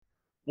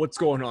What's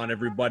going on,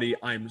 everybody?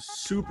 I'm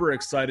super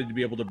excited to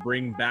be able to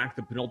bring back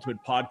the Penultimate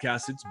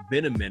Podcast. It's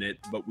been a minute,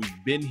 but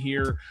we've been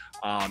here,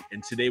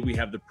 and today we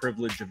have the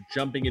privilege of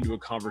jumping into a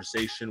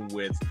conversation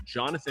with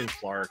Jonathan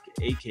Clark,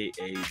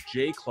 aka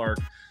JClark,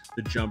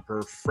 the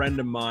Jumper, friend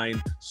of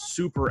mine,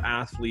 super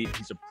athlete.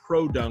 He's a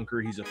pro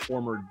dunker. He's a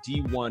former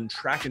D1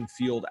 track and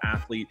field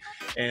athlete,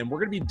 and we're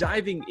going to be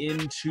diving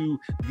into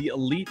the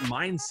elite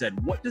mindset.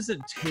 What does it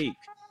take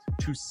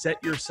to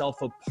set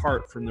yourself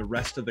apart from the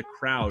rest of the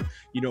crowd,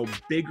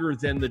 bigger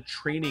than the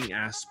training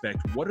aspect?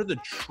 What are the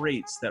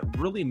traits that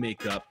really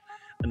make up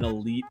an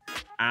elite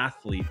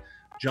athlete?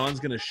 John's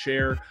going to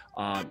share,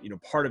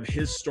 part of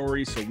his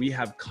story, so we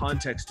have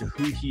context to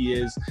who he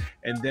is,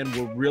 and then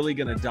we're really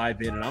going to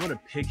dive in, and I'm going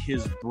to pick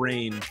his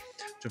brain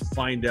to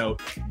find out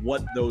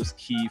what those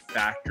key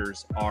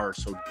factors are,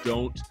 so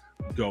don't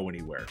go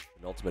anywhere.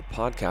 Penultimate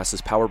Podcast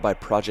is powered by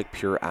Project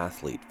Pure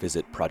Athlete.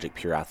 Visit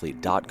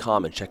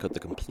projectpureathlete.com and check out the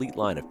complete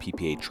line of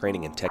PPA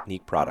training and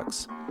technique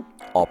products.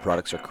 All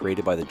products are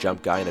created by the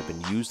Jump Guy and have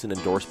been used and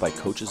endorsed by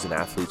coaches and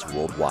athletes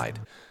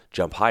worldwide.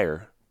 Jump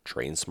higher,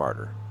 train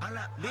smarter.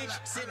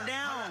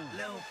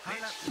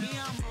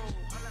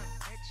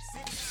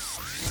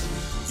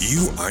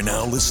 You are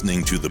now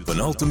listening to the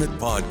Penultimate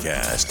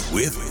Podcast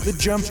with the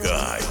Jump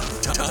Guy,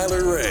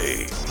 Tyler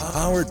Ray,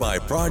 powered by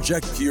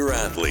Project Pure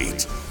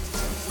Athlete.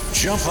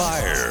 Jump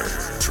higher,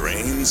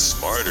 train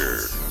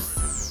smarter.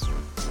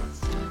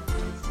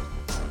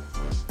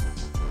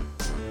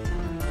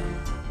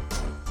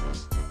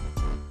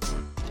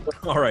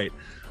 All right.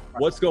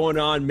 What's going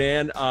on,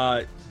 man?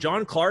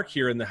 John Clark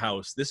here in the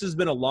house. This has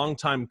been a long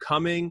time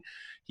coming.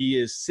 He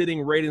is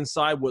sitting right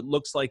inside what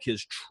looks like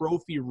his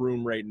trophy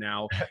room right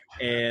now.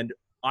 And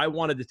I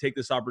wanted to take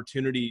this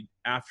opportunity,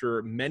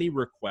 after many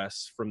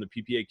requests from the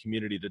PPA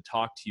community, to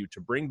talk to you, to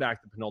bring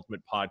back the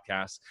Penultimate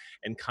Podcast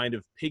and kind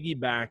of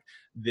piggyback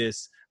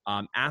this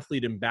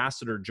athlete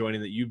ambassador joining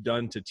that you've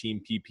done to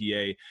Team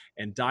PPA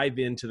and dive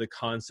into the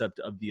concept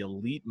of the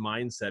elite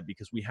mindset,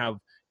 because we have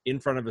in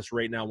front of us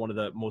right now one of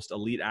the most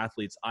elite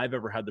athletes I've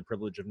ever had the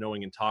privilege of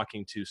knowing and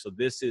talking to. So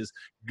this is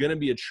going to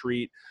be a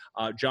treat.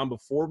 John,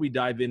 before we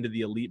dive into the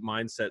elite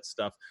mindset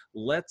stuff,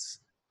 let's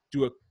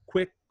do a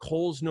quick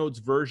Coles Notes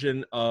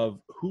version of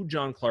who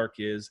John Clark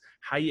is,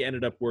 how you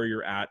ended up where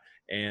you're at,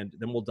 and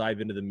then we'll dive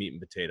into the meat and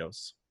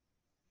potatoes.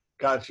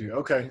 Got you.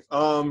 Okay.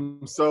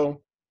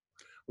 So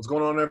what's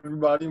going on,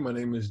 everybody? My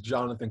name is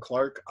Jonathan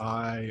Clark.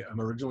 I am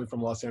originally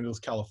from Los Angeles,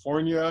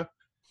 California.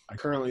 I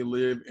currently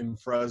live in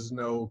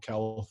Fresno,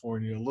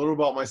 California. A little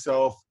about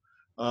myself.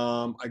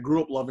 I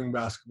grew up loving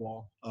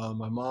basketball.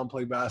 My mom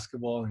played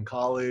basketball in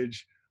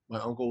college. My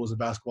uncle was a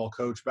basketball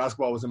coach.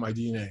 Basketball was in my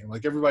DNA.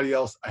 Like everybody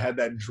else, I had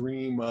that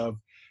dream of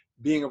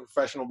being a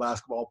professional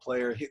basketball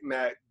player, hitting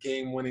that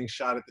game-winning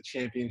shot at the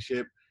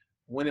championship,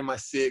 winning my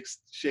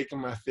sixth,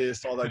 shaking my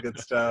fist, all that good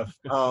stuff.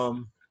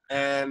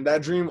 And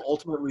that dream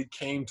ultimately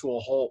came to a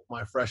halt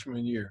my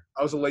freshman year.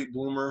 I was a late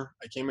bloomer.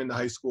 I came into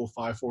high school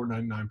 5'4",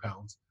 99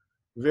 pounds.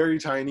 Very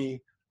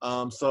tiny.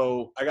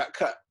 So I got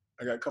cut.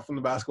 I got cut from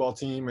the basketball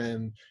team,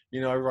 and,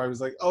 everybody was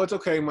like, oh, it's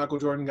okay. Michael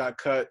Jordan got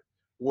cut.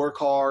 Work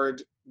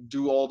hard,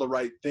 do all the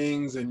right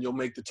things, and you'll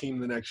make the team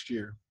the next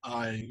year.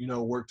 I,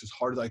 worked as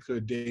hard as I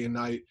could day and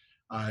night.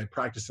 I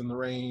practiced in the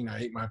rain.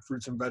 I ate my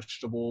fruits and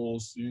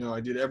vegetables. I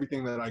did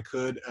everything that I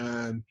could.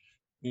 And,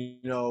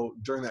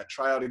 during that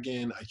tryout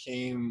again, I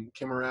came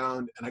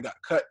around and I got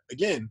cut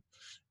again.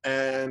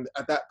 And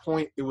at that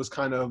point, it was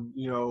kind of,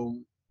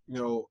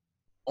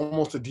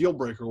 almost a deal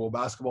breaker. Well,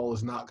 basketball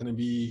is not going to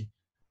be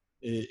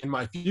in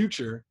my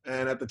future.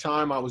 And at the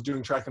time I was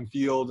doing track and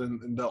field,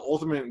 and the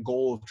ultimate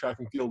goal of track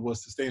and field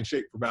was to stay in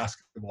shape for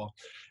basketball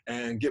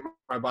and get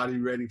my body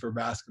ready for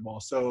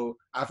basketball. So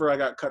after I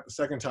got cut the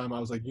second time, I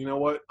was like, you know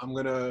what, I'm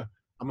gonna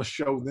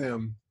show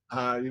them,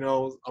 I'm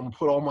gonna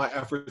put all my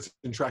efforts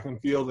in track and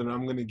field, and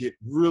I'm gonna get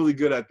really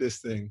good at this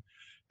thing.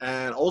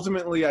 And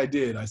ultimately I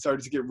did. I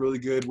started to get really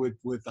good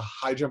with the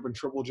high jump and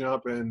triple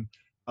jump, and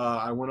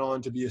I went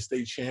on to be a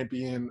state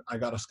champion. I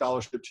got a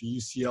scholarship to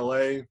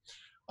UCLA.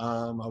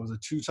 I was a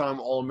two-time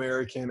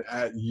All-American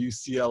at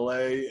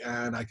UCLA,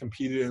 and I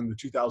competed in the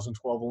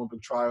 2012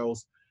 Olympic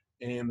trials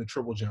in the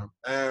triple jump.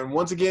 And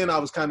once again, I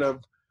was kind of,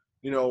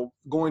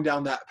 going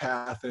down that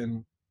path,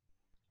 and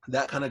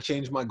that kind of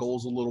changed my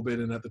goals a little bit.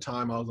 And at the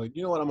time I was like,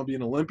 you know what, I'm gonna be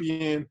an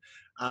Olympian.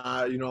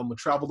 I'm gonna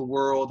travel the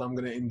world. I'm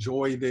gonna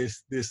enjoy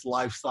this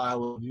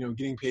lifestyle of,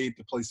 getting paid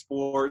to play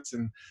sports.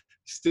 And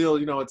still,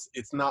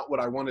 it's not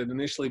what I wanted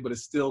initially, but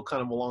it's still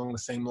kind of along the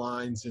same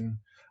lines. And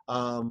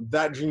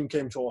that dream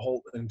came to a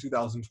halt in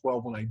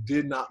 2012 when I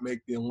did not make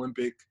the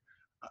Olympic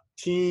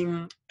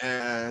team,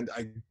 and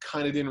I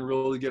kind of didn't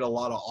really get a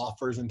lot of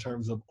offers in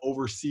terms of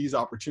overseas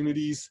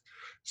opportunities.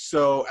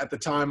 So at the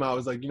time I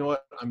was like, you know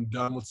what, I'm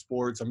done with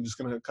sports. I'm just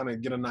going to kind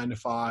of get a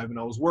 9-to-5. And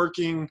I was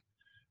working,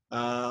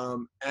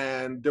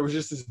 and there was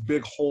just this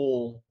big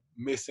hole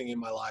missing in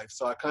my life.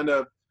 So I kind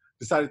of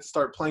decided to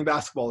start playing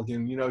basketball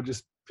again,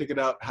 just pick it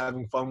up,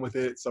 having fun with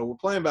it. So we're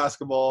playing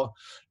basketball,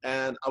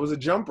 and I was a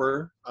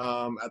jumper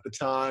at the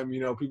time.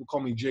 People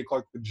call me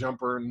JClark the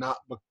Jumper, not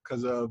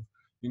because of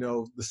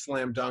the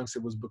slam dunks,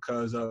 it was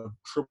because of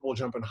triple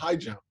jump and high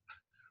jump.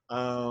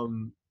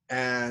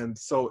 And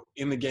so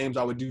in the games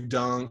I would do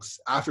dunks,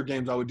 after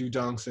games I would do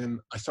dunks, and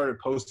I started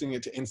posting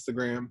it to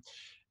Instagram,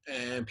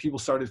 and people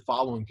started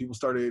following, people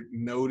started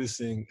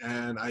noticing,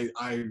 and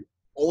I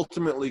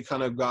ultimately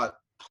kind of got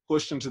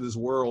pushed into this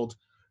world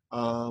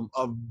of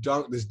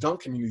this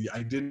dunk community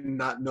I did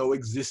not know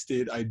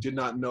existed, I did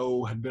not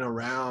know had been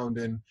around.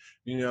 And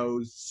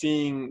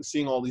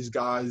seeing all these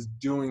guys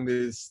doing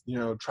this,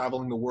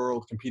 traveling the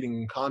world,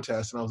 competing in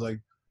contests, and I was like,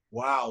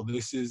 wow,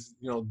 this is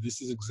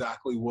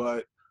exactly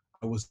what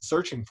I was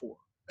searching for.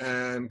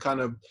 And kind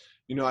of,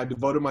 I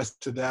devoted myself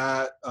to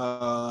that.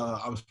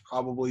 I was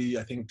probably,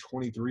 I think,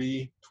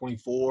 23,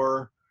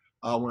 24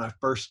 when I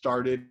first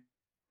started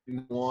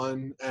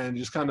one, and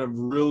just kind of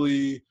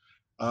really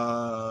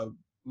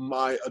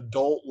my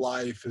adult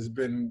life has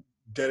been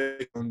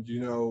dedicated on,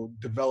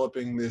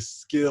 developing this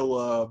skill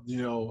of,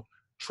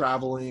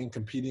 traveling,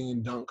 competing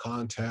in dunk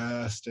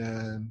contests,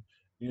 and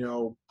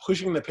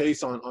pushing the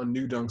pace on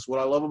new dunks. What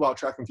I love about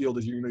track and field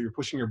is you're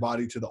pushing your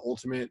body to the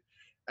ultimate.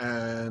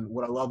 And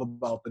what I love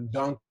about the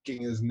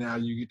dunking is now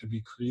you get to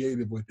be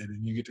creative with it,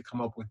 and you get to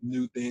come up with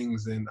new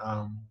things and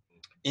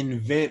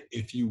invent,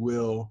 if you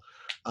will,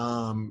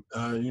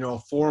 a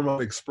form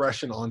of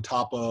expression on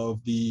top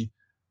of the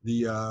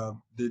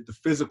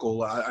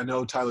physical. I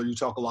know, Tyler, you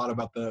talk a lot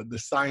about the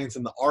science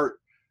and the art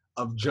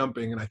of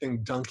jumping, and I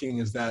think dunking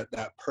is that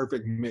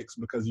perfect mix,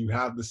 because you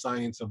have the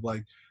science of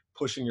like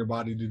pushing your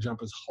body to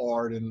jump as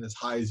hard and as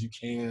high as you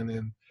can,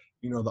 and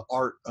the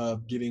art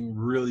of getting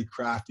really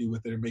crafty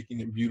with it and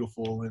making it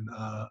beautiful and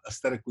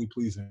aesthetically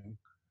pleasing.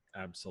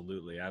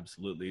 Absolutely.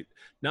 Absolutely.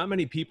 Not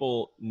many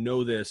people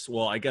know this.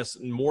 Well, I guess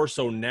more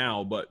so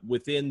now, but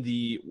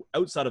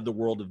outside of the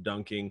world of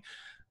dunking,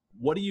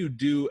 what do you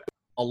do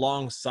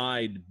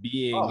alongside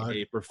being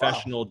a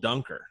professional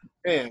dunker?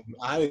 Man,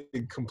 I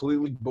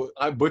completely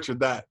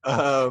butchered that.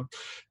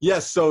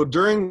 Yes. So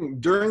during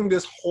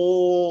this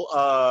whole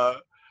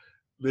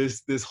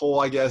this whole,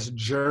 I guess,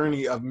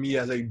 journey of me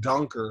as a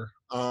dunker,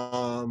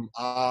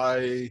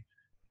 I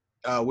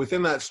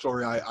within that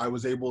story, I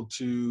was able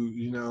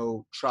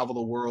to travel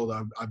the world.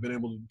 I've been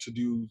able to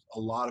do a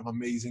lot of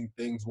amazing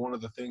things. One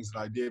of the things that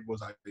I did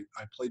was I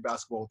played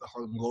basketball with the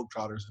Harlem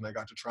Globetrotters, and I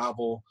got to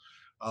travel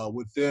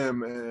with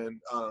them.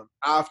 And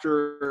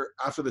after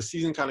the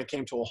season kind of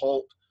came to a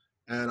halt,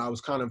 and I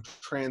was kind of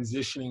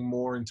transitioning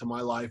more into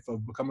my life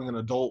of becoming an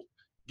adult,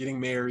 getting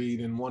married,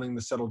 and wanting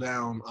to settle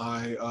down,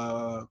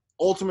 I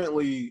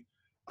ultimately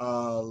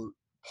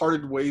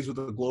parted ways with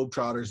the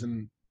Globetrotters,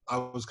 and I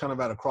was kind of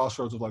at a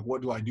crossroads of like,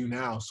 what do I do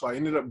now? So I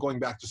ended up going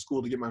back to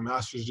school to get my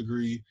master's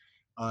degree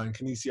in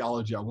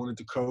kinesiology. I wanted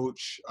to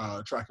coach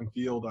track and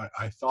field,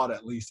 I thought,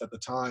 at least at the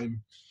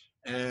time.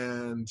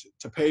 And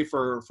to pay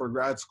for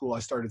grad school, I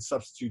started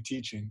substitute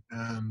teaching.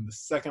 And the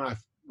second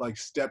I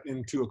stepped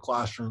into a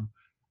classroom,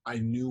 I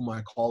knew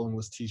my calling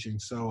was teaching.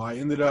 So I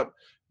ended up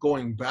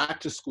going back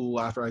to school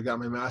after I got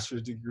my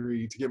master's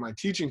degree to get my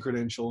teaching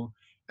credential.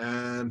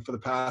 And for the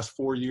past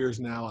 4 years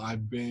now,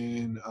 I've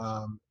been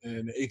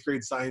an 8th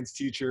grade science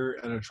teacher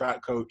and a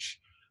track coach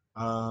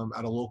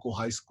at a local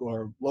high school,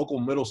 or local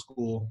middle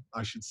school,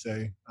 I should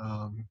say,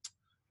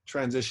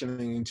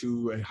 transitioning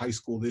into a high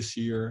school this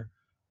year,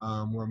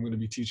 where I'm going to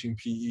be teaching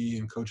PE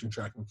and coaching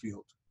track and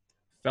field.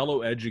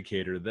 Fellow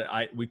educator,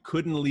 we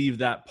couldn't leave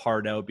that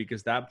part out,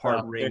 because that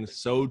part rings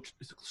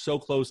so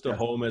close to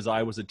home, as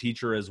I was a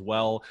teacher as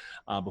well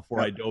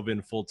before I dove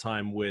in full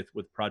time with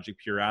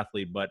Project Pure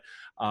Athlete. But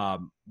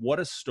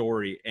what a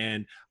story.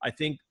 And I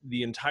think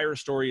the entire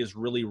story is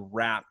really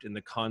wrapped in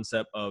the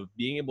concept of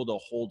being able to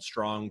hold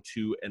strong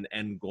to an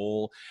end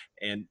goal.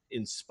 And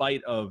in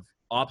spite of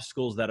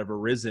obstacles that have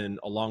arisen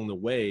along the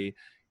way,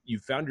 you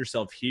found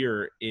yourself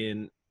here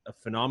in a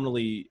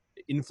phenomenally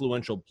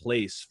influential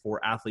place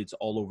for athletes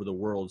all over the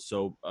world.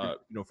 So,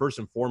 first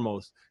and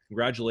foremost,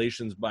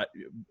 congratulations, but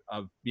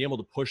being able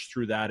to push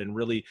through that and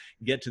really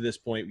get to this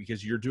point,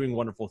 because you're doing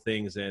wonderful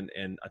things. And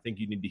I think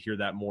you need to hear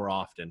that more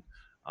often.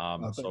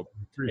 So,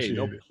 hey,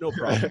 no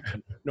problem.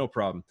 No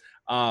problem.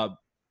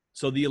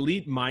 So the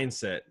elite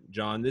mindset,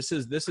 John, this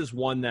is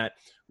one that,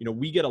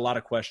 we get a lot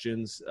of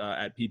questions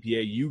at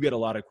PPA. You get a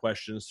lot of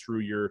questions through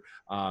your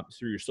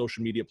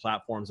social media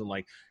platforms, and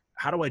like,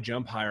 how do I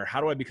jump higher? How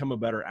do I become a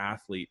better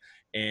athlete?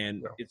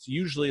 And it's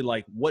usually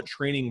like, what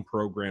training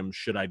programs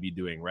should I be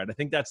doing? Right. I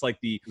think that's like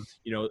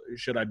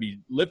should I be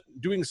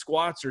doing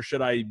squats, or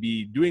should I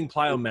be doing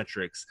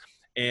plyometrics?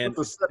 And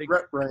what's the set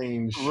rep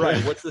range?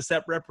 Right. What's the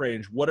set rep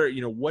range? What are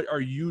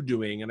you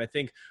doing? And I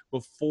think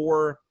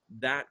before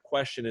that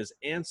question is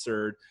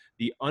answered,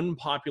 the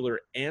unpopular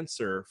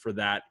answer for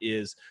that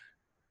is,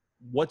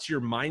 what's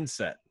your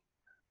mindset?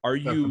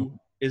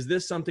 Is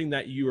this something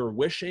that you are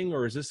wishing,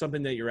 or is this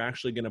something that you're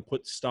actually going to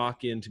put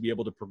stock in to be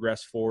able to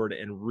progress forward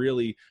and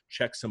really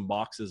check some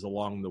boxes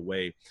along the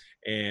way?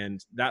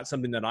 And that's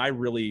something that I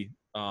really,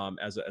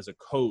 as a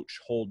coach,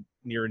 hold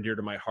near and dear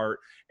to my heart.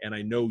 And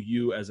I know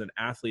you as an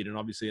athlete and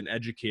obviously an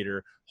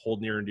educator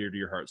hold near and dear to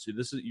your heart. So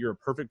you're a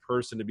perfect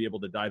person to be able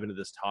to dive into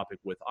this topic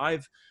with.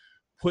 I've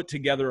put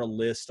together a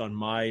list on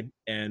my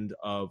end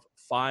of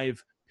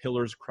 5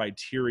 pillars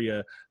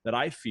criteria that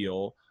I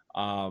feel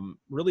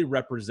really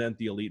represent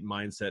the elite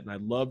mindset. And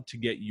I'd love to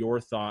get your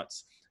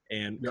thoughts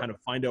and Yep. kind of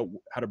find out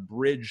how to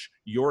bridge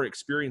your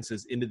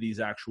experiences into these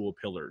actual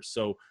pillars.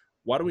 So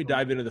why don't we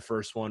dive into the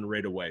first one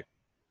right away?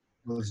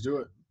 Let's do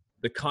it.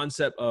 The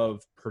concept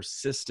of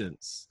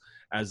persistence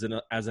as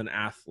an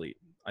athlete.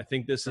 I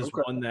think this is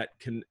Okay. one that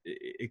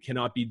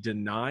cannot be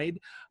denied,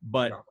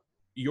 but Yeah.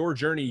 your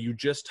journey, you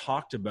just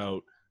talked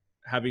about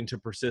having to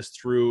persist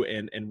through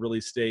and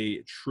really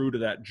stay true to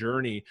that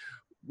journey.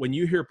 When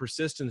you hear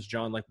persistence,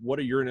 John, like, what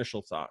are your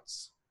initial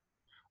thoughts?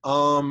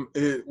 Well,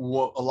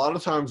 a lot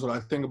of times when I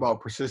think about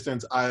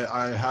persistence,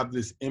 I have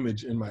this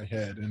image in my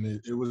head, and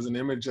it was an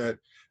image that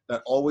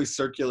always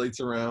circulates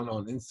around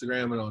on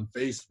Instagram and on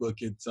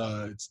Facebook.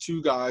 It's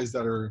two guys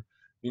that are,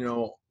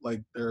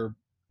 like they're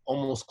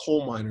almost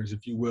coal miners,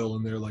 if you will,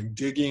 and they're like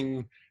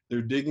digging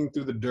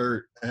through the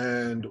dirt,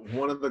 and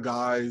one of the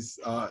guys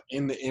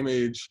in the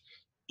image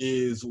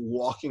is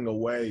walking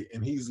away,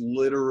 and he's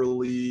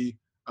literally,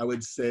 I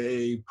would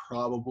say,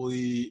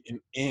 probably an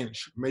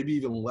inch, maybe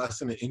even less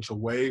than an inch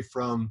away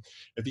from,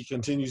 if he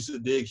continues to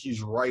dig,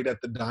 he's right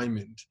at the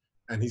diamond.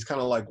 And he's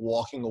kind of like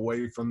walking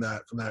away from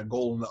that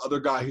goal. And the other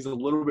guy, he's a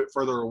little bit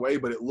further away,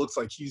 but it looks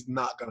like he's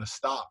not going to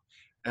stop.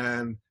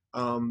 And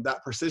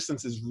that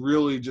persistence is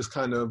really just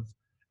kind of,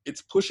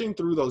 it's pushing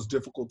through those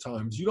difficult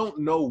times. You don't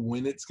know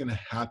when it's going to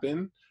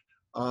happen,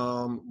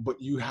 but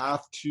you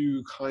have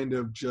to kind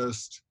of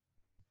just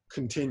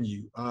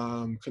continue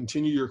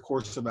your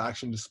course of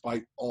action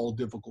despite all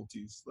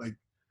difficulties. Like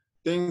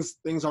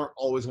things aren't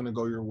always going to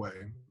go your way.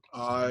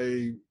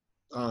 I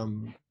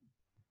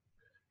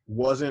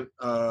wasn't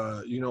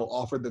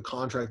offered the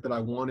contract that I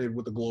wanted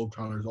with the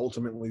Globetrotters.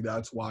 Ultimately,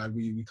 that's why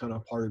we kind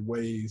of parted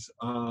ways.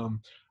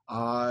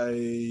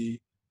 I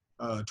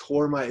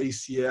tore my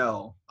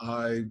ACL.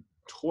 I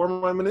tore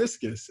my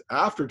meniscus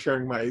after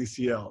tearing my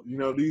ACL.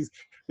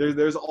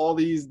 There's all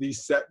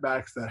these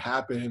setbacks that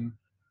happen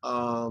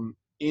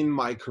in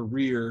my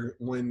career,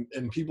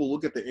 and people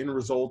look at the end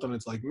result and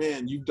it's like,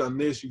 man, you've done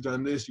this,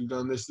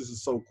 this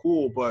is so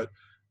cool. But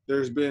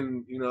there's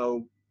been,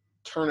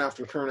 turn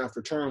after turn after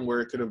turn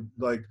where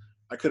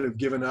I could have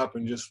given up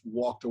and just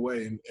walked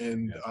away,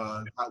 and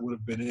that would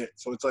have been it.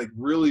 So it's like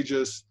really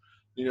just,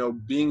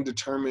 being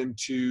determined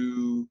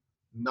to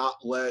not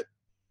let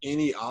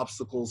any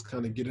obstacles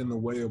kind of get in the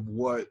way of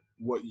what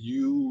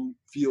you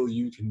feel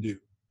you can do.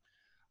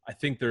 I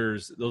think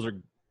those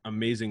are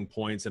amazing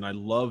points, and I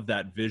love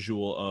that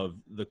visual of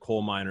the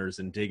coal miners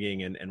and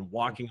digging and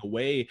walking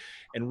away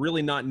and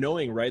really not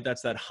knowing, right?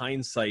 That's that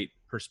hindsight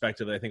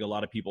perspective that I think a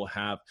lot of people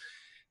have.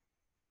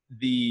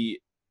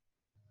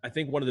 I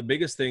think one of the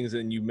biggest things,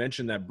 and you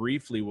mentioned that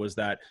briefly, was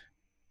that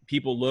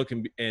people look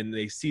and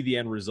they see the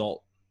end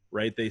result,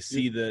 right? They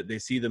see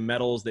the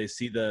medals, they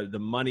see the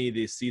money,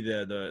 they see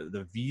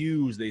the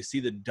views, they see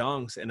the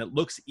dunks, and it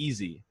looks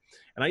easy.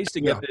 And I used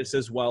to get this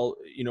as well,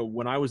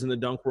 when I was in the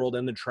dunk world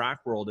and the track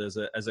world as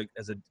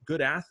a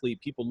good athlete.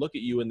 People look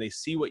at you and they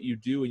see what you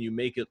do and you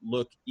make it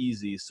look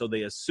easy, so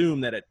they assume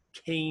that it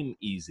came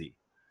easy.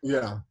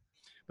 Yeah.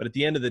 But at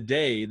the end of the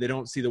day, they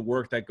don't see the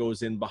work that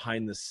goes in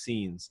behind the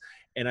scenes.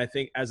 And I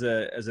think as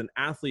an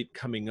athlete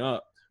coming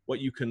up, what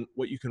you can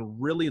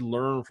really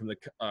learn from the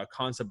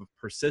concept of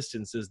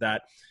persistence is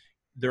that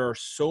there are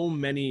so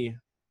many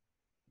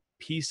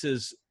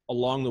pieces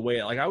along the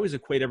way. Like, I always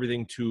equate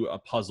everything to a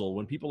puzzle.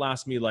 When people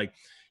ask me, like,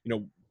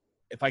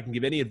 if I can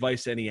give any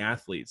advice to any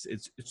athletes,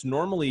 it's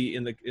normally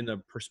in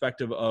the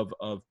perspective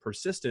of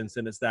persistence,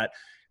 and it's that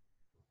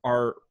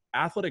our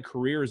athletic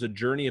career is a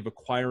journey of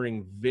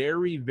acquiring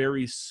very,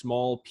 very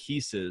small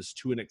pieces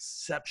to an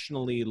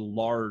exceptionally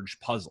large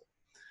puzzle.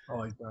 I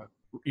like that.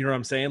 You know what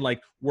I'm saying?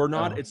 Like,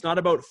 it's not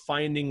about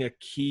finding a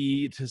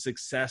key to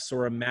success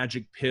or a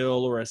magic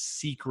pill or a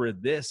secret.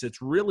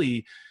 It's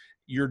really,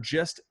 you're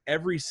just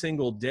every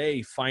single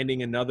day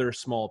finding another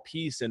small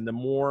piece. And the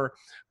more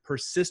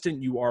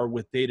persistent you are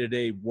with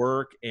day-to-day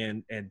work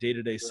and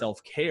day-to-day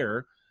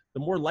self-care, the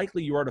more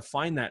likely you are to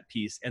find that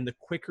piece, and the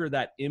quicker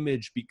that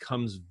image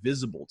becomes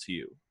visible to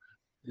you.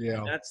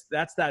 Yeah. And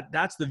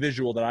that's the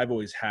visual that I've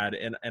always had.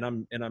 And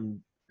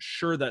I'm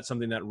sure that's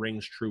something that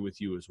rings true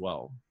with you as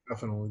well.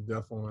 Definitely.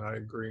 I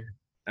agree.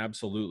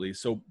 Absolutely.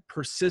 So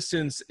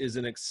persistence is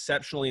an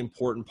exceptionally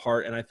important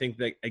part. And I think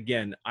that,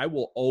 again, I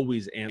will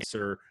always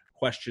answer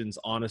questions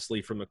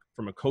honestly from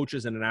a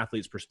coach's and an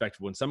athlete's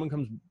perspective. When someone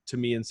comes to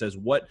me and says,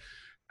 what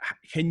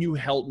can you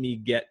help me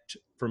get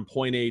from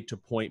point A to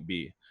point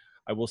B?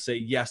 I will say,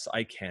 yes,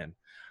 I can.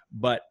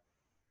 But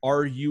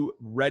are you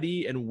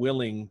ready and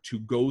willing to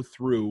go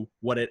through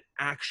what it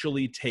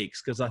actually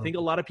takes? Because I think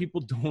a lot of people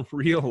don't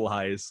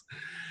realize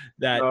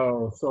that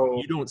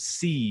you don't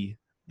see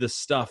the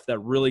stuff that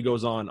really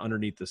goes on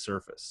underneath the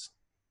surface.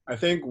 I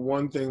think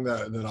one thing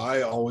that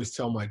I always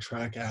tell my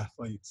track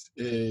athletes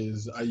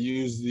is I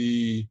use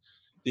the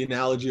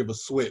analogy of a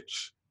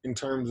switch in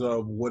terms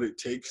of what it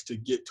takes to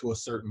get to a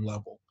certain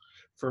level.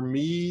 For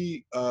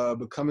me,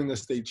 becoming a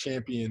state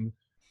champion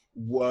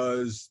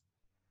was,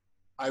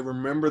 I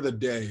remember the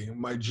day.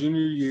 My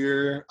junior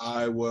year,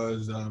 I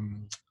was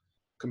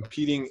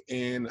competing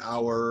in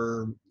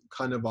our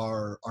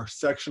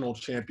sectional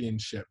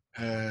championship,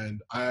 and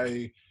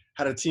I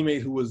had a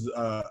teammate who was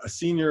a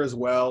senior as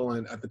well,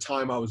 and at the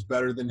time I was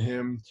better than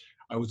him.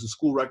 I was a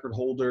school record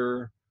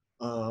holder,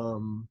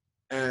 and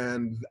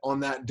on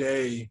that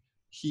day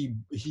he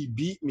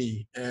beat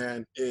me,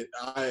 and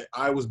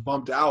I was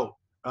bumped out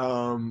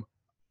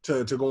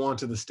to go on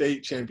to the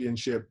state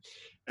championship,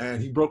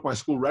 and he broke my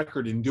school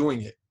record in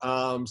doing it.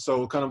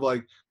 So kind of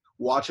like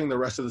watching the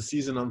rest of the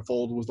season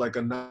unfold was like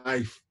a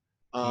knife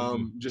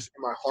just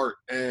in my heart.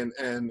 And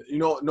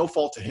no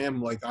fault to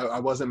him. Like I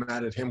wasn't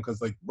mad at him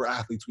because like we're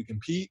athletes, we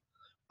compete.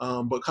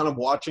 But kind of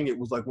watching it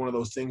was like one of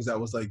those things that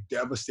was like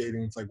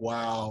devastating. It's like,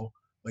 wow,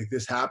 like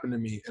this happened to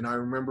me. And I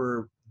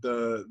remember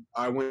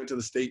I went to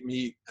the state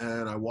meet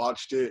and I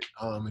watched it,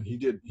 and he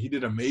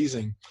did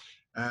amazing.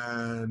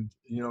 And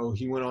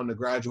he went on to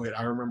graduate.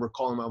 I remember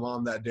calling my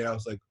mom that day. I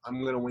was like,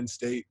 I'm gonna win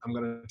state. I'm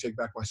gonna take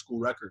back my school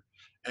record.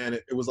 And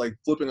it was like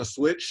flipping a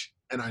switch,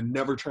 and I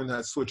never turned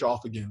that switch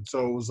off again.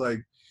 So it was like,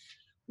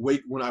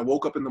 when I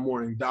woke up in the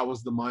morning, that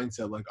was the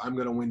mindset, like I'm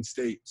gonna win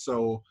state.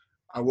 So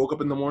I woke up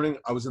in the morning,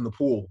 I was in the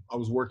pool, I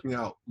was working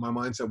out. My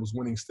mindset was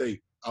winning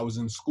state. I was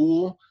in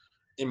school.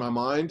 In my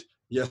mind,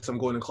 yes, I'm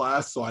going to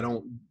class so I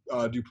don't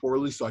do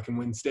poorly so I can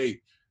win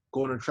state.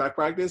 Going to track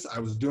practice, I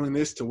was doing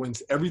this to win.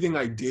 Everything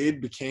I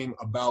did became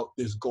about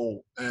this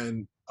goal.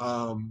 And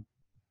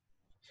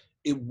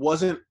it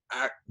wasn't,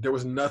 there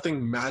was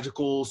nothing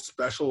magical,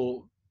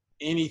 special,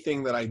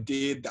 anything that I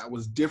did that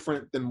was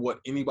different than what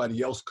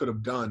anybody else could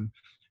have done.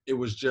 It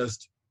was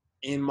just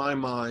in my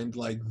mind,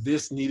 like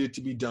this needed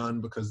to be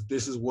done because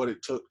this is what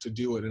it took to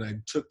do it. And I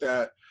took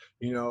that,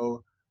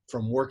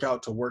 from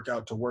workout to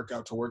workout to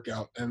workout to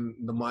workout. And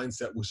the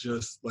mindset was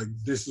just like,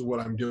 this is what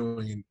I'm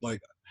doing. And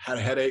like, had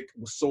a headache,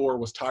 was sore,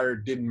 was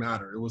tired, didn't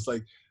matter. It was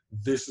like,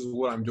 this is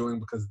what I'm doing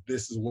because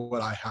this is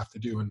what I have to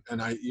do.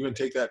 And I even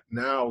take that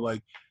now,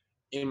 like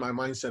in my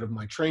mindset of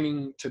my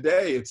training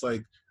today, it's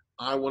like,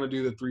 I want to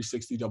do the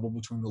 360 double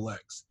between the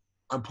legs.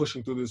 I'm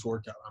pushing through this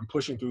workout. I'm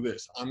pushing through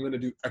this. I'm going to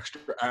do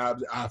extra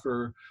abs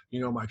after,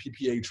 my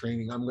PPA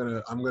training. I'm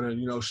going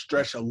to,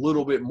 stretch a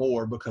little bit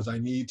more because I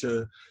need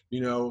to,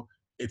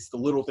 it's the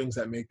little things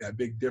that make that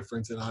big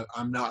difference. And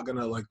I'm not going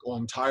to like, oh,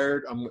 I'm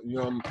tired. I'm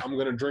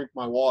going to drink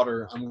my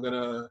water. I'm going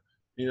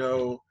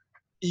to,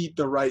 eat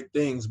the right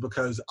things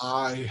because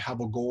I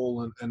have a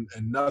goal and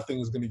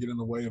nothing's going to get in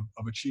the way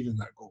of achieving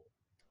that goal.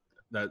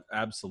 That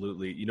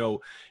absolutely,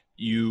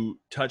 you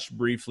touched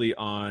briefly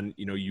on,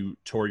 you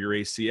tore your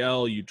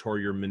ACL, you tore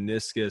your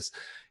meniscus.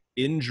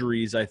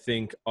 Injuries, I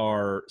think,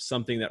 are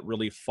something that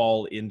really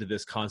fall into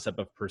this concept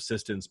of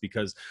persistence,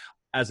 because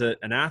as an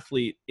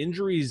athlete,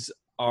 injuries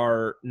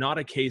are not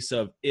a case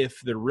of if,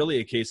 they're really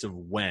a case of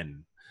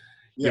when.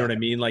 You know what I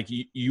mean? Like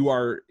if you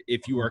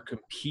are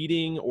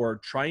competing or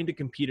trying to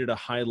compete at a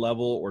high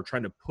level or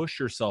trying to push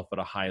yourself at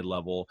a high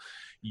level,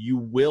 you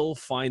will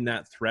find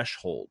that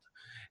threshold.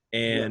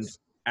 And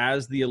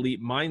as the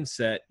elite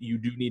mindset, you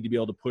do need to be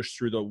able to push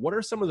through what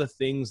are some of the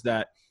things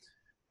that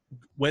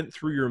went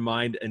through your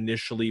mind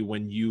initially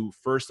when you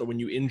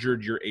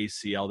injured your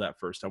ACL that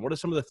first time? What are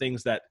some of the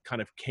things that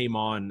kind of came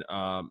on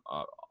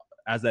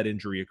as that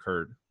injury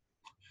occurred?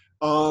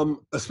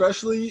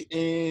 Especially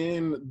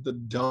in the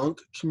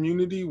dunk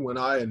community, when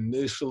I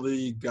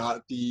initially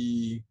got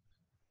the,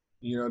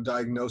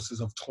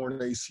 diagnosis of torn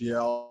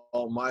ACL,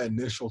 my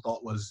initial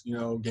thought was,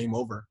 game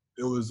over.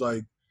 It was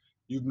like,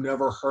 you've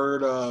never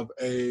heard of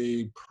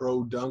a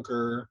pro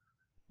dunker,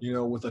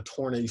 with a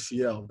torn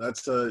ACL.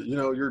 That's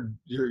your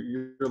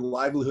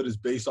livelihood is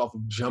based off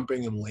of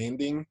jumping and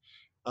landing.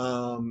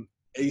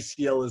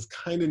 ACL is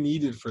kind of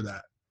needed for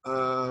that.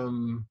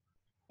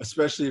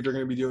 Especially if you're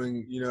going to be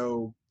doing,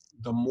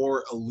 the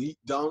more elite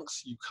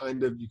dunks, you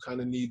kind of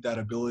need that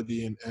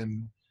ability.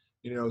 And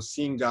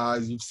seeing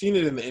guys, you've seen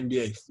it in the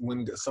NBA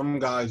when some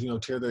guys,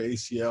 tear their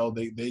ACL,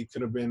 they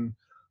could have been,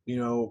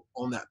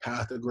 on that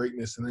path of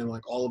greatness, and then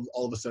like all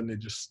of a sudden it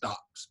just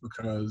stops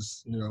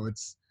because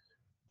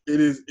it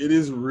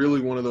is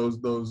really one of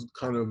those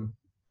kind of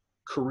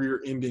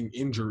career-ending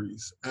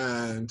injuries.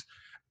 And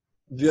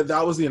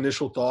that was the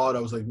initial thought. I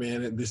was like,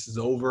 man, this is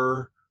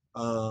over.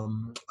 I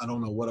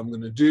don't know what I'm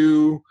gonna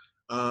do.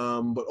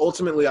 But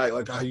ultimately, I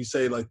like how you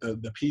say, like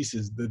the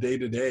pieces, the day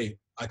to day.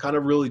 I kind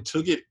of really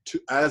took it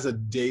as a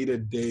day to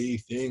day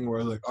thing where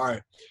I was like, all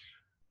right,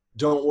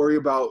 don't worry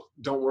about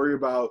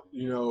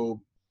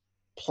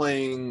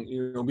playing,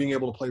 being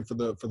able to play for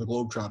the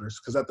Globetrotters,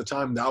 because at the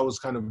time that was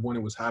kind of when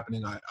it was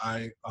happening.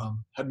 I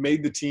had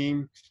made the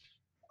team.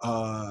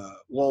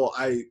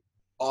 I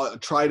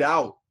tried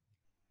out.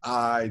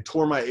 I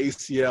tore my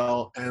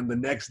ACL, and the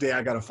next day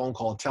I got a phone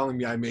call telling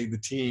me I made the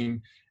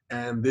team,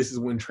 and this is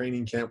when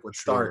training camp would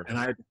start. Sure. And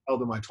I had to tell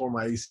them I tore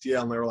my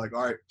ACL, and they were like,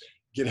 all right,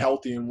 get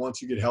healthy, and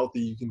once you get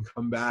healthy, you can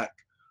come back.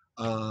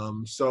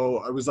 So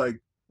I was like,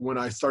 when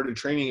I started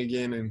training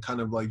again and kind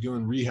of like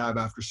doing rehab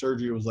after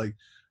surgery, it was like,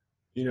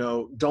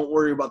 don't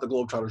worry about the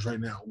Globetrotters right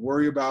now.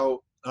 Worry about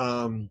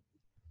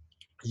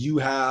you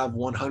have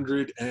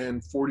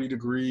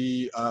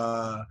 140-degree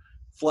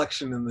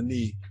flexion in the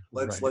knee.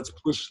 Let's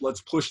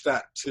push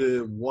that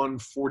to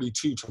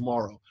 142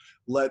 tomorrow.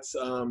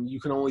 You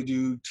can only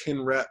do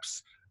 10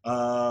 reps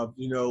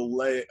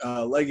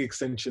leg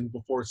extension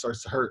before it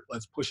starts to hurt.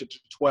 Let's push it to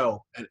 12.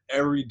 And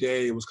every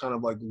day it was kind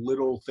of like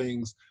little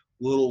things,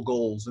 little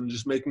goals, and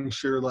just making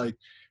sure, like,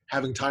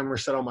 having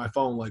timers set on my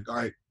phone, like, all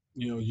right,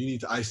 you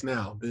need to ice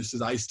now. This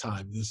is ice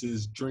time. This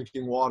is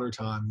drinking water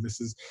time.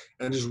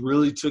 And just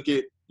really took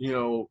it,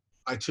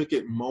 I took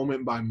it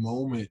moment by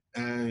moment.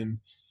 And,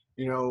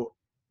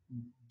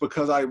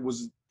 because I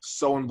was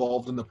so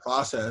involved in the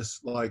process,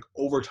 like,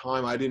 over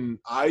time, I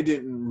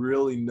didn't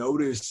really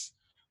notice,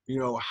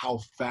 how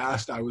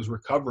fast I was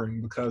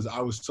recovering, because I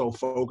was so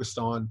focused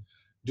on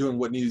doing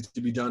what needed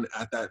to be done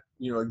at that,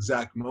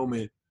 exact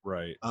moment.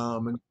 Right.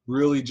 And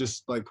really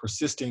just, like,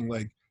 persisting,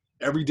 like,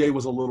 every day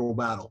was a little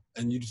battle,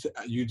 and you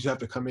just have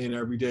to come in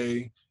every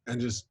day and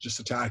just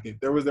attack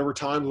it. There were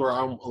times where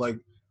I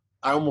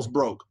almost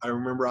broke. I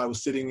remember I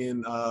was sitting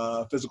in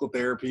physical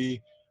therapy,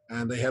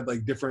 and they had,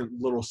 like,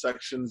 different little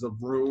sections of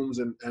rooms,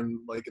 and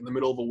like, in the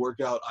middle of a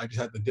workout, I just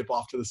had to dip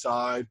off to the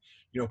side,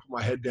 put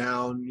my head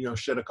down,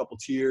 shed a couple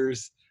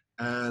tears.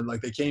 And,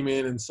 like, they came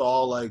in and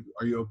saw, like,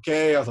 are you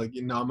okay? I was like,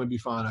 I'm gonna be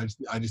fine.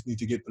 I just need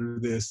to get through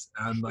this.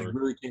 And Sure. like,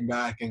 really came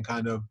back and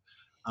kind of,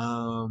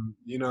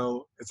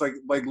 it's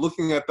like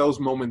looking at those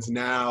moments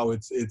now,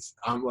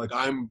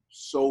 I'm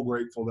so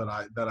grateful that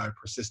I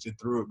persisted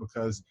through it,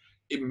 because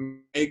it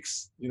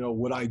makes,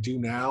 what I do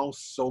now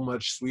so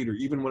much sweeter.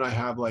 Even when I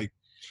have, like,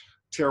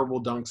 terrible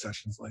dunk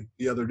sessions, like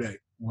the other day,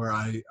 where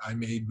I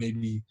made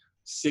maybe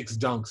 6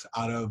 dunks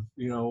out of,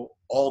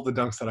 all the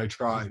dunks that I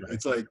tried. Right.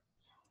 It's like,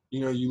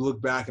 you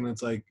look back and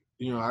it's like,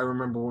 I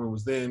remember when it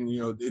was then,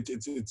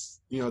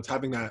 it's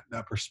having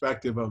that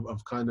perspective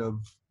of kind of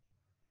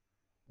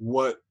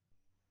what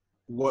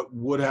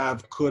would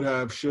have, could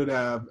have, should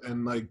have,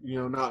 and, like,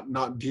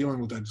 not dealing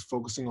with that, just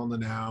focusing on the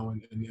now,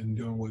 and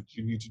doing what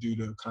you need to do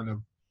to kind of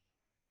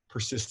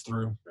persist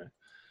through. Right.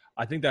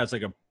 I think that's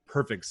like a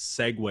perfect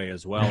segue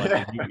as well.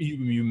 I mean,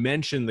 you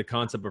mentioned the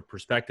concept of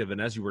perspective, and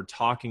as you were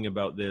talking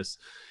about this,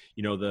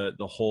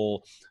 the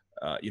whole,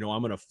 I'm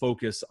going to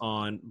focus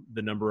on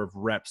the number of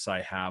reps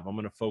I have. I'm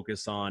going to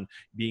focus on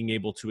being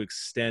able to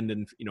extend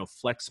and,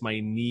 flex my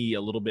knee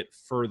a little bit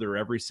further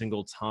every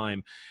single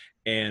time.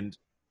 And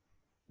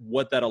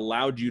what that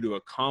allowed you to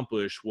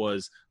accomplish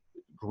was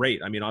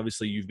great. I mean,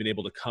 obviously you've been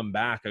able to come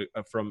back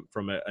from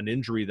an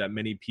injury that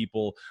many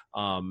people,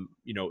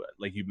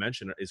 like you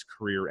mentioned, is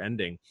career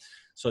ending.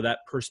 So that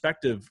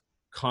perspective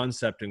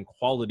concept and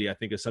quality, I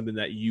think, is something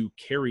that you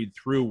carried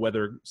through,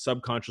 whether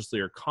subconsciously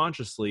or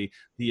consciously,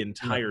 the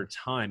entire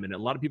time. And a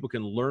lot of people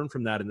can learn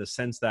from that, in the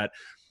sense that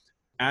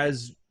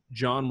as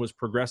John was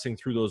progressing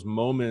through those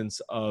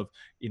moments of,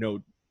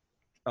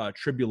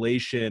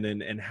 tribulation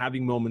and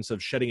having moments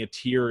of shedding a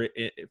tear,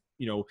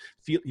 you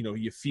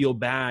feel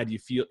bad, you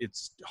feel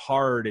it's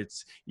hard,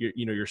 it's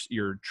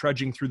you're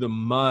trudging through the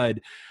mud,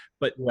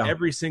 but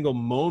every single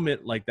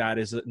moment like that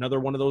is another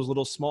one of those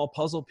little small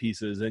puzzle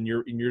pieces, and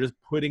you're just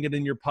putting it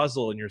in your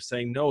puzzle, and you're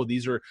saying, no,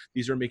 these are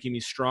making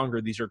me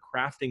stronger, these are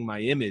crafting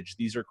my image,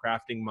 these are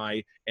crafting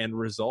my end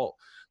result.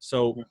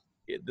 So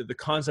the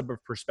concept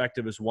of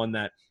perspective is one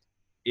that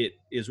it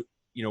is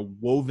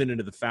woven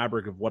into the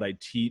fabric of what I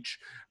teach.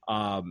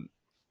 Can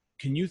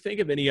you think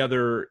of any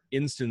other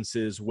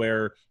instances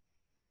where,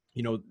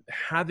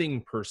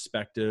 having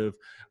perspective,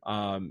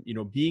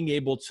 being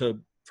able to,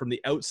 from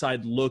the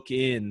outside, look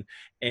in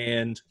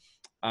and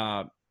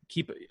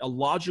keep a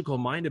logical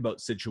mind about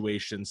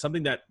situations,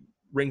 something that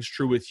rings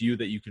true with you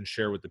that you can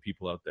share with the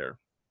people out there?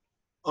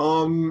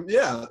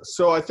 Yeah.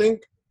 So I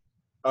think,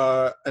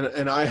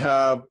 and I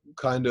have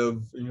kind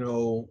of,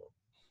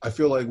 I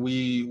feel like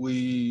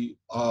we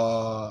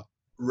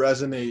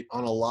resonate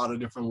on a lot of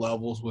different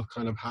levels with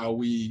kind of how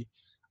we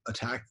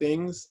attack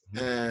things.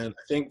 And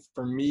I think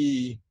for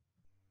me,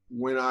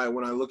 when I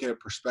look at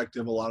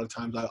perspective, a lot of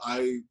times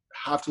I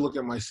have to look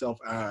at myself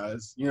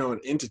as, an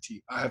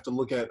entity. I have to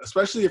look at,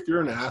 especially if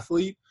you're an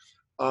athlete,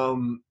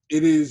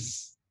 it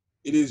is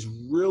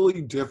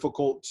really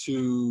difficult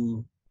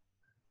to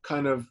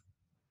kind of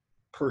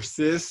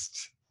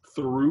persist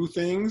through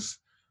things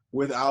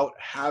without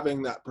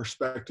having that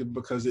perspective,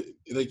 because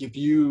if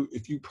you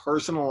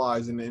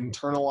personalize and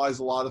internalize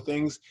a lot of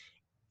things,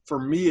 for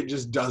me, it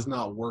just does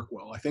not work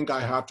well. I think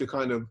I have to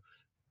kind of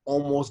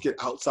almost get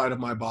outside of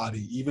my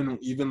body, even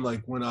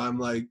like when I'm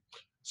like,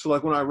 so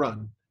like when I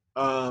run,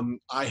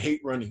 I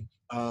hate running.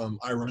 I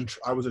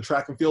was a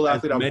track and field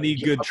athlete. Many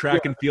good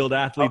track and field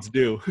athletes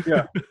do.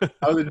 Yeah,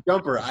 I was a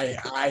jumper.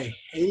 I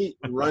hate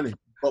running,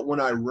 but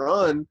when I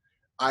run,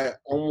 I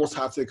almost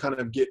have to kind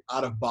of get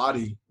out of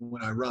body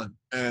when I run.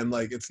 And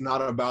like, it's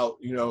not about,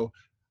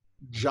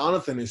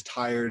 Jonathan is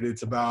tired.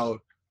 It's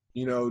about,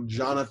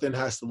 Jonathan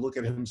has to look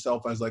at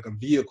himself as like a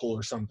vehicle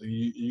or something.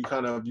 You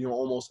kind of,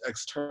 almost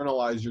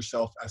externalize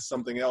yourself as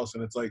something else.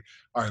 And it's like,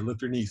 all right,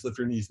 lift your knees, lift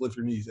your knees, lift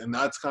your knees. And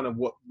that's kind of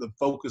what the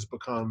focus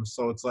becomes.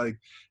 So it's like,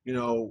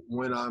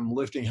 when I'm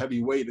lifting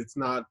heavy weight, it's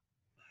not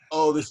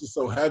oh, this is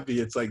so heavy.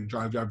 It's like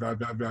drive.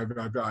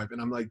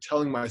 And I'm like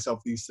telling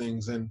myself these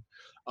things. And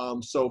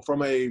so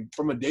from a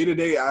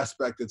day-to-day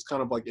aspect, it's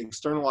kind of like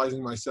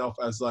externalizing myself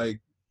as like,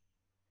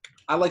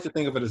 I like to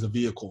think of it as a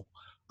vehicle,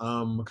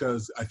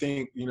 because I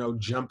think,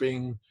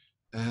 jumping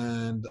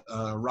and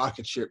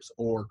rocket ships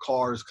or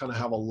cars kind of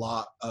have a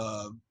lot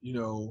of,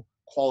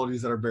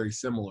 qualities that are very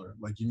similar.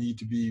 Like you need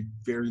to be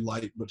very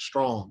light but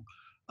strong.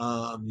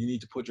 You need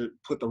to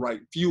put the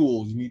right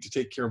fuel. You need to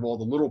take care of all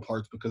the little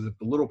parts, because if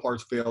the little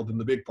parts fail, then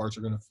the big parts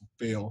are going to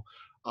fail.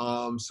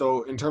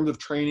 So in terms of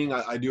training,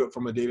 I do it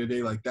from a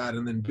day-to-day like that.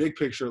 And then big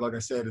picture, like I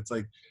said, it's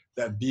like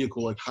that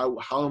vehicle, like how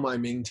am I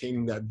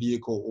maintaining that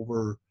vehicle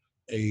over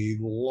a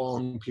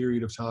long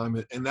period of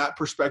time? And that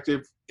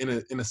perspective, in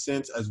a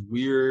sense, as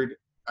weird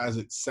as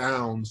it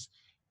sounds,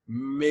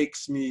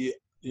 makes me,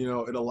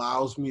 it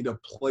allows me to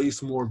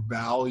place more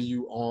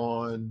value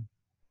on,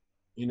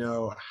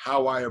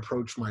 how I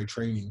approach my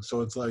training.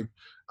 So it's like,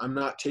 I'm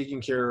not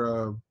taking care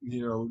of,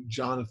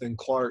 Jonathan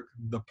Clark,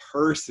 the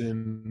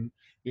person,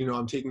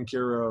 I'm taking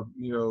care of,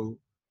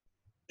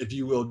 if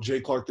you will,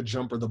 JClark the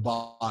jumper, the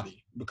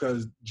body,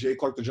 because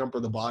JClark the jumper,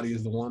 the body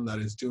is the one that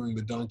is doing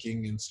the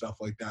dunking and stuff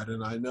like that.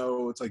 And I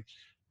know it's like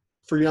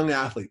for young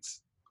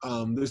athletes,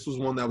 this was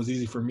one that was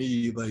easy for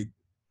me. Like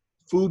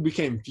food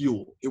became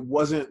fuel. It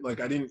wasn't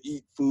like I didn't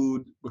eat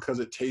food because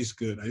it tastes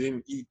good. I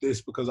didn't eat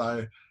this because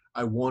I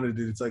wanted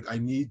it. It's like I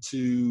need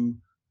to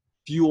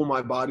fuel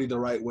my body the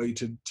right way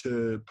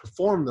to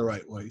perform the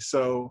right way.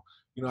 So,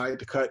 I had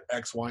to cut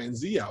X, Y, and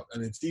Z out.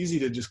 And it's easy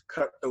to just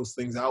cut those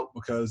things out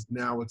because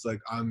now it's like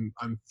I'm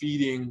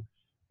feeding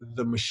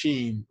the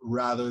machine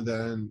rather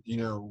than,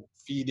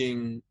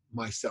 feeding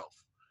myself.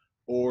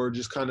 Or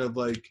just kind of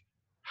like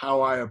how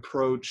I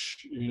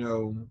approach,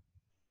 do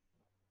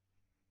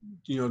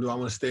I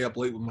want to stay up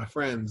late with my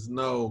friends?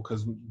 No,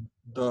 because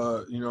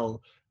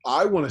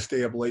I want to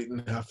stay up late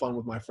and have fun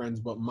with my friends,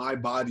 but my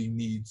body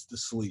needs to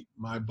sleep.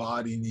 My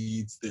body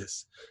needs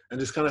this. And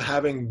just kind of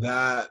having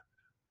that,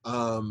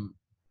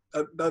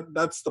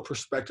 that's the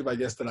perspective, I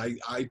guess, that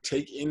I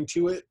take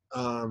into it.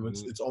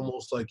 It's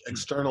almost like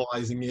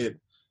externalizing it.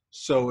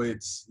 So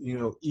it's,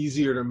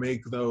 easier to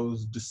make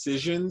those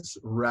decisions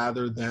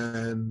rather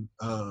than,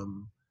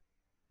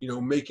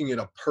 making it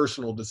a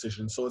personal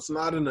decision. So it's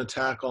not an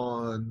attack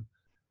on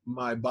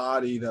my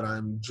body that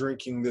I'm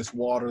drinking this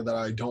water that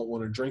I don't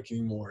want to drink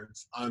anymore.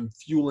 I'm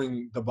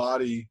fueling the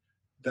body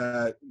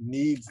that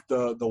needs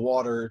the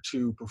water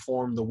to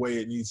perform the way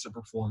it needs to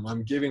perform.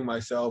 I'm giving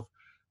myself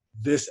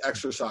this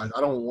exercise.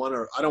 I don't want to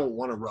run. I don't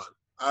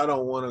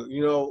want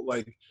to,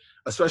 like,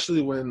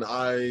 especially when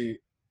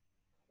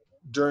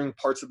during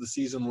parts of the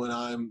season when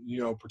I'm,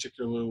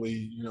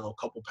 particularly, a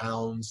couple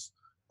pounds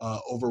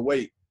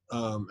overweight.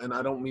 And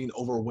I don't mean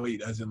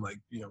overweight as in like,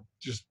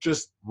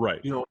 just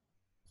right.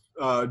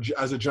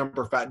 As a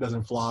jumper, fat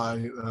doesn't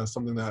fly,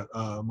 something that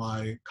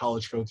my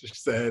college coach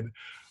said,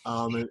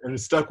 and it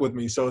stuck with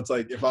me. So it's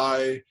like, if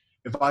I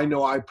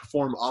know I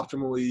perform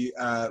optimally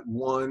at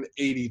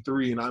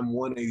 183 and I'm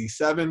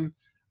 187,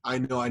 I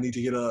know I need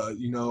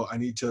to I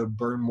need to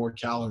burn more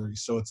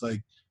calories. So it's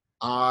like,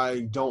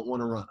 I don't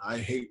want to run. I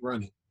hate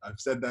running. I've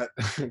said that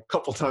a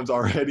couple times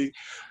already.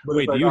 But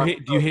wait, like,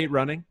 do you hate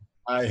running?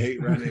 I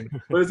hate running.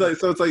 But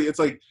it's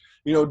like,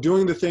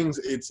 doing the things,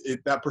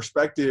 that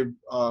perspective,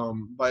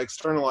 by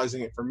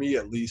externalizing it, for me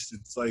at least,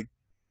 it's like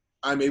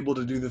I'm able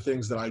to do the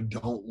things that I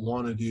don't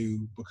want to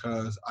do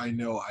because I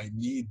know I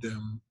need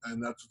them,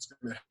 and that's what's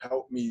going to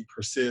help me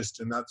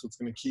persist, and that's what's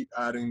going to keep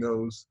adding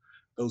those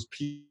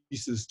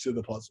pieces to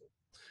the puzzle.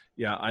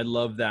 Yeah, I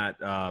love that.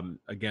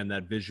 Again,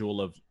 that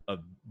visual of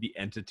the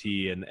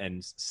entity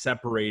and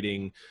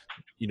separating,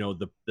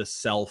 the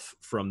self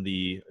from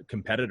the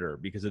competitor,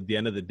 because at the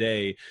end of the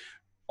day,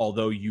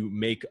 although you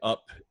make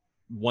up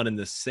one and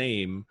the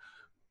same,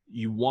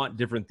 you want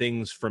different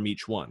things from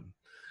each one.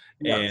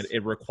 Yes. And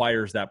it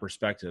requires that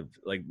perspective.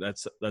 Like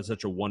that's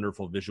such a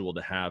wonderful visual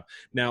to have.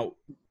 Now,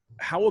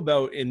 how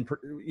about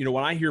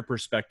when I hear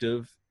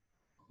perspective,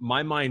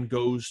 my mind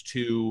goes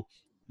to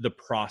the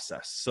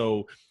process.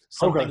 So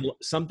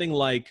something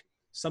like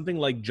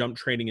jump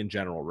training in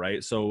general,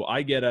 right? So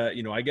I get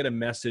a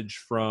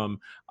message from,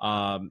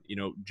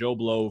 Joe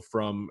Blow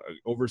from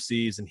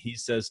overseas, and he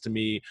says to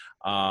me,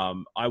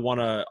 I want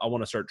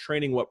to start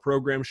training. What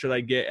program should I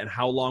get? And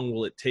how long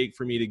will it take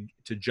for me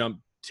to jump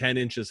 10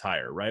 inches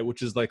higher, right?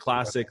 Which is like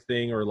classic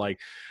thing, or like,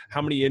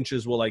 how many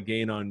inches will I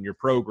gain on your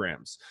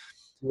programs?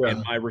 Yeah.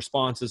 And my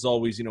response is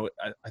always,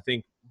 I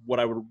think what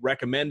I would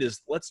recommend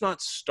is, let's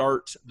not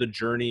start the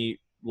journey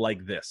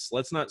like this.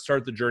 Let's not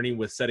start the journey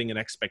with setting an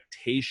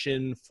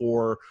expectation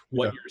for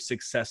what your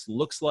success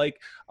looks like.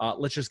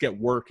 Let's just get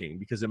working,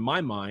 because in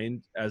my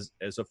mind, as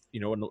a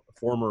a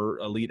former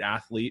elite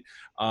athlete,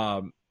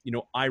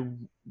 I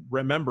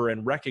remember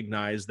and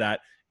recognize that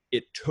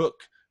it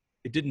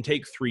didn't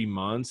take 3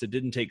 months, it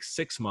didn't take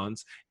 6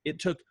 months, it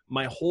took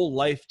my whole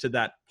life to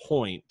that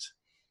point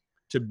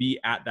to be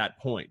at that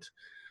point.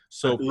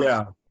 So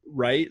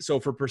right. So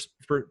for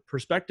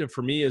perspective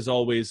for me is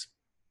always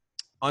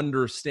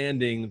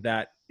understanding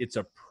that it's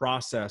a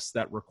process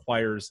that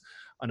requires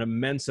an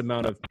immense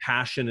amount of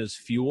passion as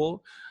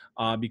fuel.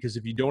 Because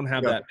if you don't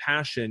have that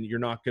passion, you're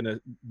not going to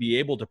be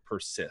able to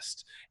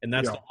persist. And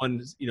that's the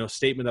one,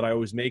 statement that I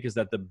always make, is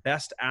that the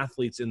best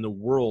athletes in the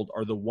world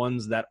are the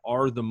ones that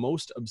are the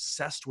most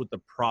obsessed with the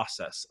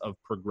process of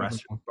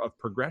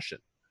progression.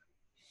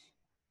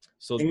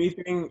 So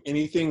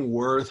anything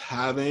worth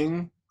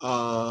having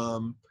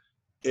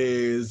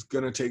is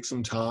going to take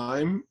some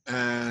time.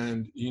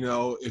 And,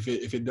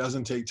 if it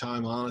doesn't take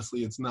time,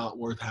 honestly, it's not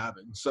worth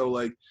having. So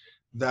like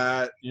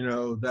that,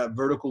 that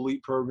vertical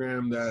leap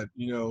program that,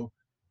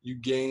 you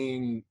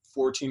gain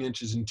 14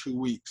 inches in 2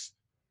 weeks.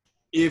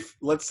 If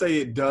let's say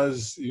it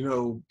does,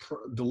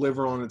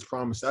 deliver on its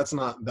promise, it's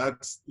not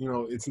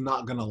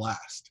going to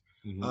last.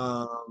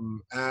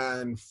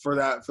 And for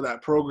that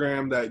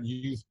program that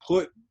you've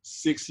put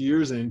 6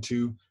 years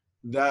into,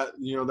 that,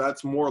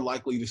 that's more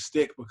likely to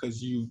stick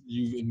because you've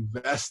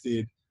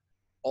invested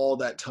all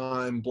that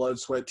time, blood,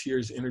 sweat,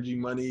 tears, energy,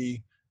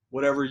 money,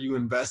 whatever you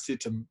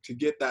invested to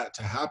get that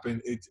to happen.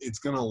 It's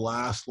going to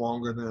last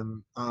longer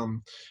than,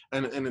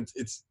 and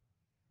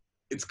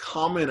it's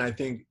common, I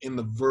think, in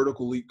the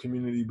vertical leap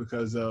community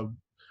because of,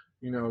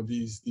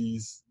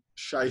 these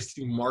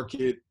shiesty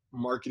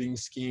marketing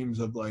schemes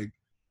of like,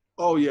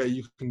 oh yeah,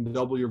 you can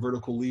double your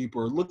vertical leap,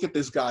 or look at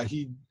this guy,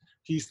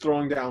 he's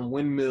throwing down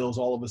windmills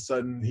all of a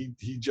sudden.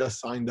 He just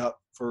signed up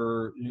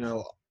for,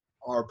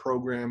 our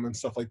program and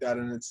stuff like that.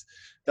 And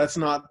that's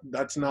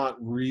not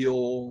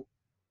real.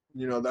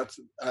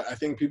 I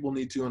think people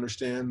need to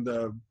understand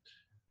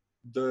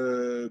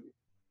the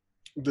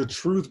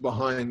truth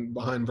behind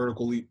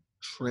vertical leap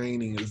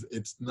training is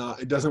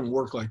it doesn't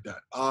work like that.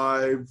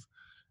 I've,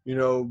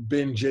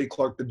 been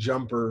JClark the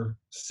jumper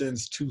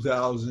since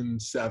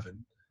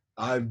 2007.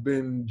 I've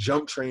been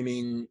jump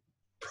training,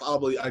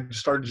 I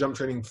started jump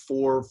training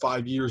 4 or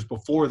 5 years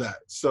before that.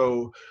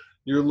 So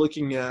you're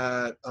looking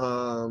at,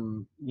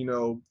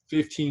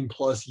 15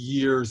 plus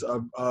years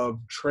of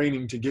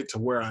training to get to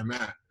where I'm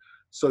at.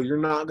 So you're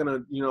not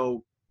going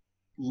to,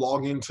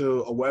 log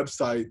into a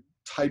website,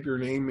 type your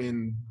name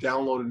in,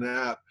 download an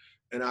app,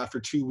 and after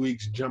 2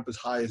 weeks, jump as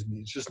high as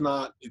me. It's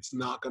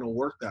not going to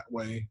work that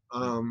way.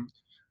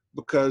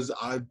 Because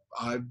I've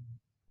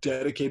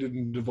dedicated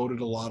and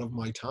devoted a lot of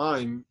my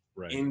time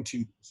into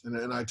this.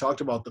 And I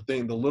talked about the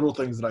little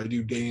things that I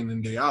do day in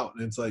and day out.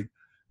 And it's like,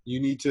 you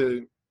need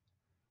to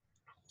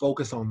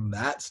focus on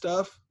that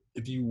stuff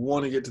if you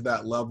want to get to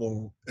that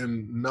level,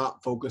 and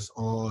not focus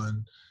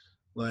on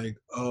like,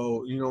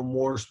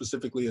 more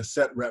specifically a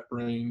set rep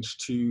range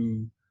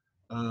to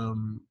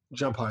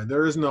jump high.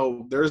 There is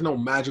no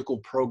magical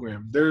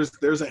program.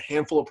 There's a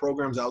handful of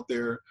programs out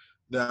there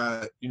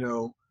that,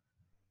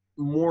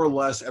 more or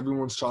less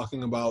everyone's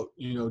talking about,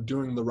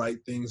 doing the right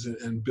things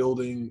and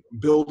building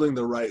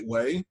the right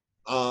way.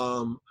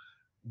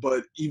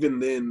 But even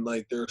then,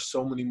 like, there are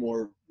so many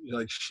more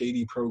like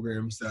shady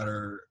programs that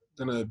are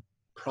gonna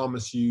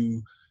promise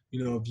you,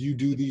 if you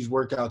do these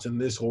workouts in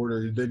this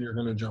order, then you're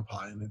gonna jump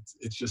high. And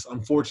it's just,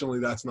 unfortunately,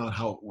 that's not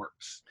how it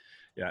works.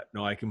 Yeah,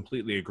 no, I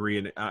completely agree.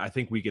 And I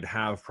think we could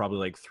have probably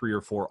like 3 or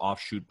 4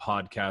 offshoot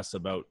podcasts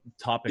about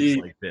topics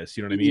like this.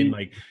 You know what I mean?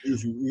 Like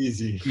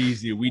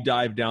easy. We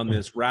dive down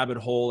this rabbit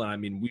hole, and I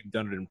mean, we've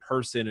done it in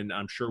person, and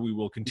I'm sure we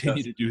will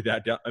continue to do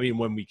that. I mean,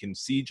 when we can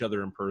see each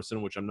other in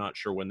person, which I'm not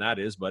sure when that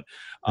is, but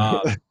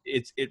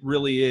it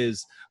really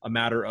is a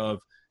matter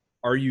of,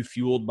 are you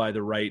fueled by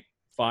the right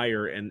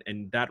fire? And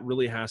that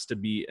really has to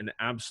be an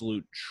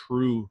absolute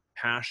true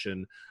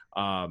passion.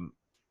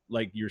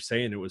 Like you're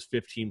saying, it was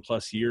 15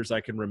 plus years. I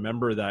can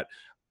remember that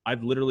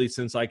I've literally,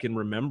 since I can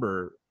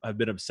remember, I've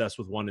been obsessed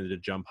with wanting to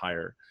jump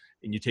higher.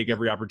 And you take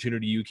every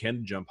opportunity you can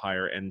to jump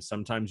higher. And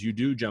sometimes you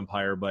do jump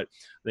higher, but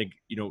I think,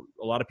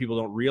 a lot of people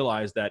don't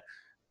realize that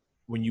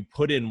when you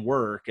put in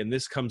work, and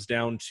this comes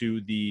down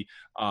to the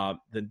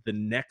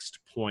next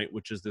point,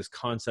 which is this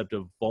concept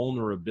of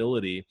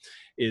vulnerability,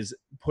 is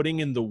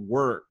putting in the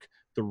work,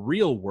 the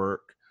real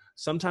work,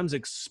 sometimes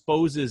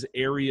exposes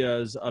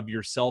areas of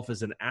yourself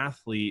as an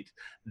athlete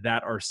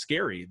that are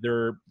scary.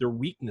 They're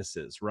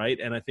weaknesses, right?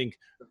 And I think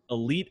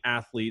elite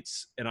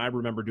athletes, and I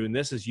remember doing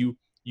this, is you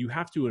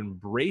have to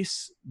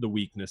embrace the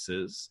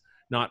weaknesses,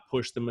 not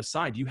push them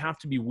aside. You have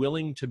to be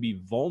willing to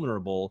be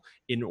vulnerable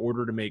in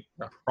order to make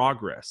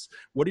progress.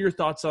 What are your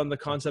thoughts on the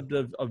concept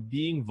of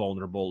being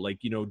vulnerable? Like,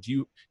 can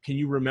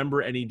you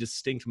remember any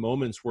distinct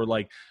moments where,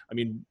 like, I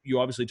mean, you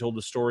obviously told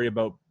the story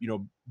about,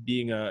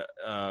 being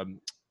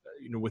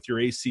with your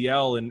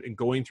ACL and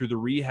going through the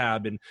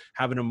rehab and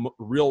having a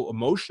real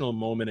emotional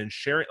moment and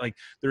sharing, like,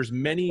 there's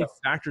many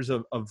factors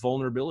of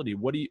vulnerability.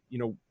 What do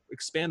you,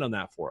 expand on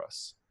that for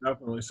us?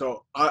 Definitely.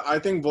 So I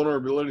think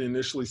vulnerability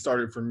initially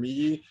started for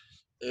me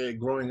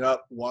growing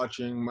up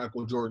watching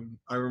Michael Jordan.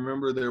 I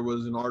remember there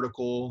was an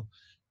article,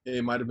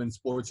 it might've been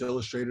Sports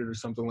Illustrated or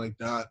something like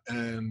that.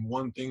 And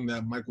one thing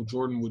that Michael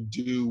Jordan would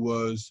do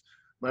was,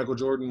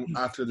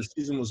 after the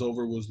season was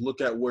over, was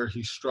look at where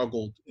he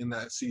struggled in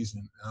that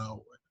season,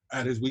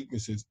 at his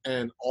weaknesses.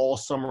 And all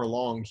summer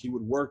long, he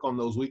would work on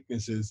those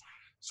weaknesses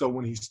So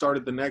when he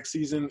started the next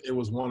season, it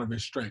was one of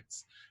his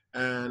strengths.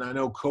 And I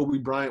know Kobe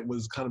Bryant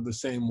was kind of the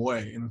same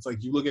way. And it's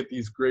like, you look at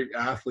these great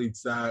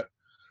athletes that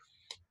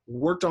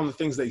worked on the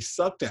things they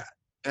sucked at.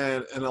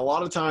 And a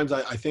lot of times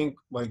I think,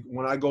 like,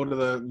 when I go to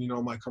the,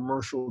 my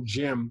commercial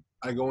gym,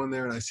 I go in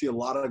there and I see a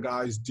lot of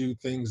guys do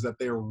things that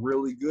they're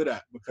really good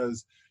at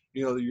because,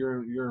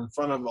 you're in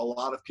front of a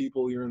lot of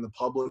people, you're in the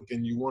public,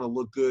 and you want to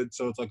look good.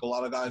 So it's like a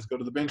lot of guys go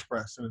to the bench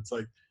press, and it's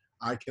like,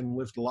 I can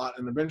lift a lot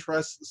in the bench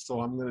press,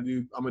 so I'm gonna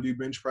do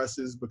bench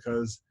presses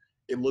because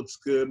it looks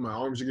good. My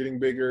arms are getting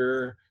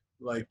bigger,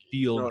 like,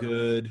 Feel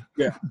good.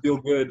 Yeah, feel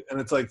good. And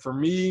it's like, for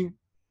me,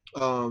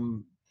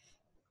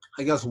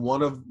 I guess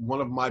one of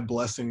my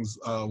blessings,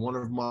 one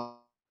of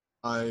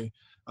my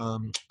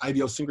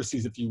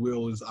idiosyncrasies, if you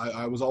will, is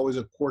I was always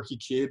a quirky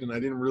kid, and I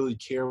didn't really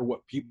care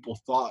what people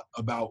thought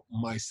about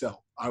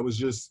myself. I was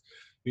just,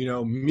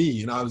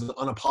 me, and I was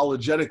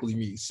unapologetically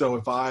me. So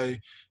if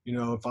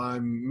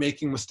I'm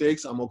making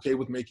mistakes, I'm okay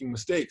with making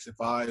mistakes.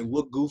 If I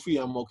look goofy,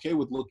 I'm okay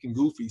with looking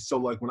goofy. So,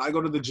 like, when I go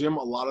to the gym,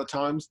 a lot of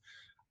times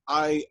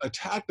I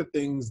attack the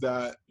things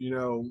that,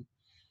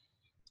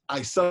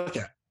 I suck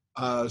at.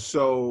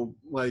 So,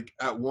 like,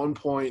 at one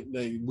point,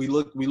 we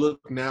look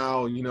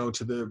now,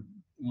 to the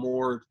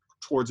more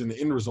towards an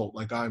end result.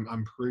 Like,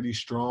 I'm pretty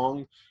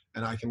strong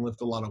and I can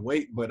lift a lot of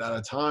weight, but at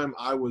a time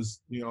I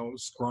was,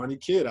 scrawny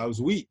kid. I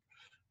was weak,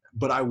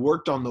 but I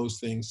worked on those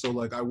things. So,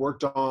 like, I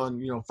worked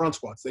on, front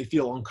squats. They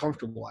feel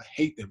uncomfortable. I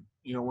hate them,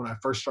 when I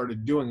first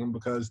started doing them,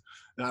 because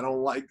I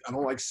don't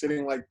like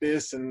sitting like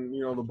this, and,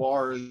 the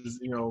bar is,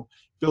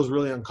 feels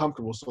really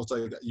uncomfortable. So it's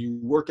like, you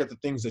work at the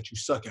things that you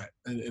suck at.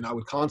 And I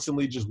would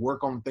constantly just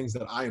work on the things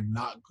that I am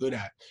not good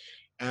at.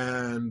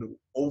 And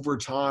over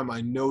time,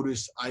 I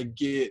notice I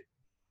get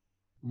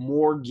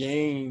more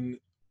gain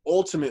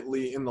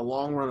ultimately in the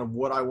long run of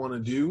what I want to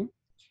do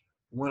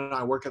when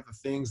I work at the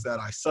things that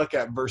I suck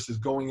at versus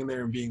going in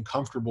there and being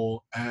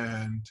comfortable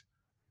and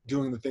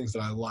doing the things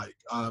that I like.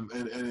 And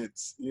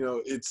it's,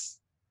 it's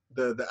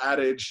the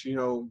adage,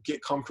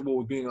 get comfortable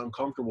with being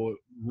uncomfortable,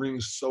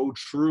 rings so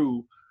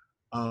true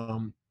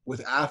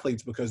with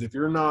athletes, because if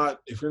you're not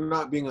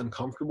being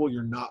uncomfortable,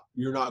 you're not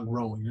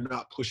growing, you're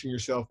not pushing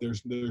yourself.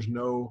 There's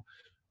no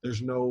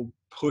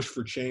push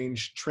for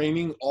change.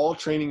 All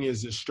training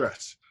is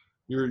stress.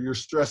 You're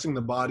stressing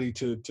the body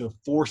to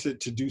force it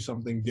to do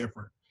something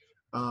different.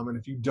 And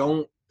if you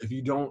don't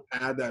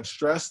add that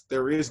stress,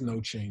 there is no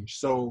change.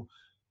 So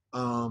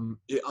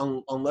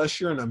unless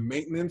you're in a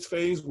maintenance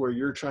phase where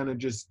you're trying to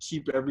just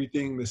keep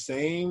everything the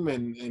same,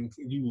 and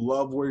you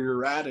love where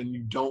you're at and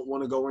you don't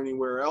want to go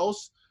anywhere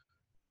else,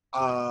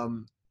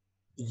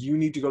 you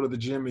need to go to the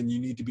gym and you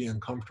need to be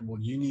uncomfortable.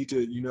 You need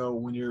to,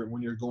 when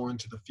you're going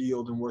to the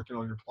field and working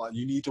on your plot,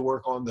 you need to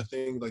work on the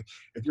thing. Like,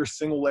 if your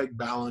single leg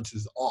balance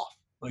is off,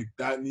 like,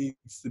 that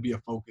needs to be a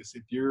focus.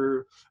 If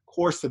your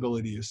core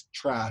stability is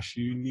trash,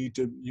 you need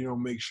to,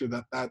 make sure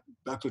that's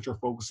what you're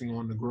focusing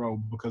on to grow.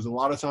 Because a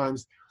lot of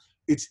times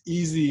it's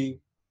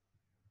easy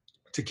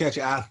to catch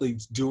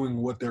athletes doing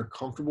what they're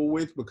comfortable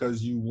with,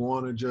 because you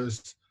want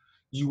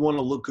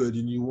to look good,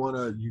 and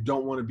you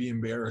don't want to be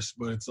embarrassed.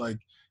 But it's like,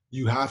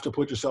 you have to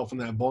put yourself in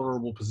that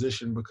vulnerable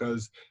position,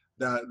 because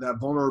that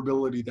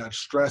vulnerability, that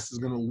stress, is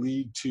going to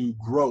lead to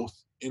growth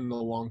in the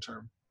long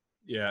term.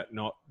 Yeah,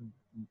 no,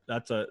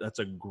 that's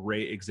a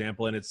great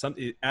example. And it's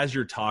something, as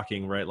you're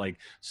talking, right, like,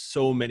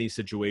 so many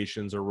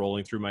situations are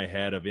rolling through my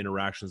head of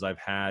interactions I've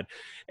had.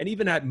 And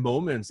even at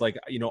moments, like,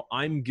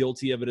 I'm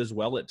guilty of it as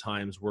well at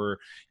times, where,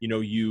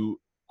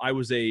 I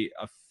was a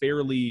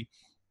fairly,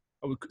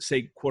 I would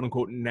say, quote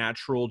unquote,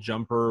 natural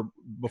jumper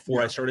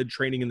before I started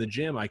training in the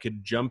gym. I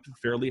could jump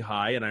fairly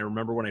high. And I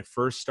remember when I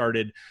first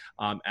started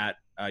at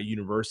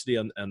university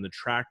on the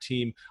track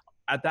team,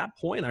 at that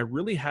point, I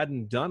really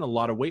hadn't done a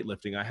lot of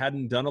weightlifting. I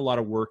hadn't done a lot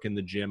of work in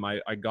the gym. I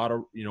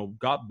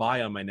got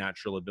by on my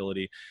natural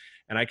ability.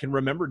 And I can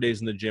remember days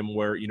in the gym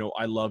where,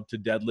 I loved to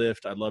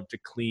deadlift, I loved to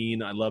clean,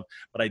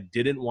 but I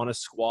didn't want to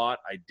squat.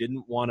 I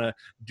didn't want to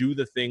do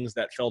the things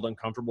that felt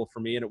uncomfortable for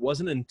me. And it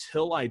wasn't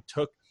until I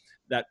took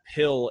that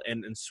pill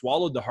and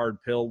swallowed the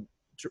hard pill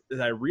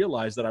that I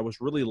realized that I was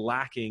really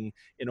lacking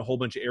in a whole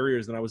bunch of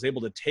areas. And I was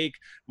able to take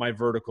my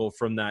vertical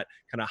from that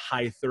kind of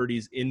high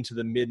 30s into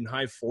the mid and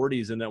high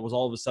 40s. And that was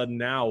all of a sudden,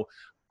 now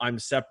I'm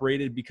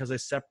separated because I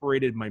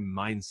separated my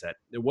mindset.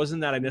 It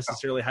wasn't that I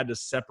necessarily had to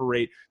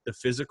separate the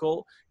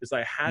physical, is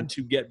I had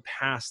to get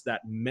past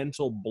that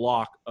mental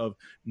block of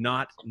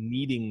not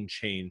needing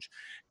change.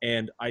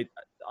 And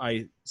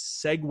I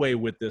segue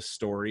with this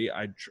story.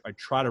 I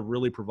try to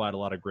really provide a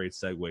lot of great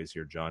segues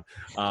here, John.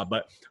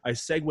 But I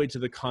segue to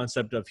the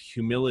concept of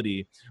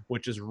humility,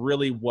 which is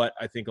really what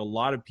I think a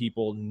lot of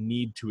people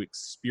need to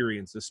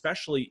experience,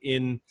 especially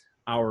in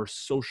our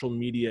social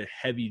media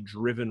heavy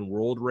driven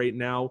world right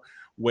now,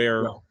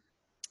 where,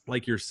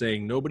 like you're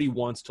saying, nobody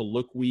wants to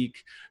look weak.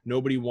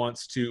 Nobody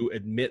wants to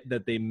admit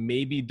that they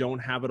maybe don't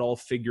have it all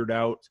figured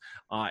out.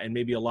 And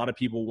maybe a lot of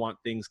people want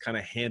things kind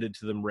of handed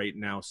to them right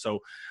now. So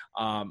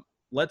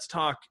let's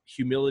talk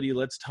humility.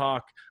 Let's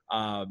talk,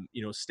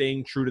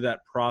 staying true to that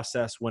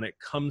process when it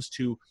comes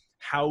to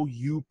how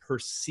you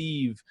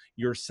perceive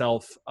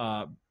yourself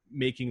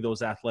making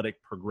those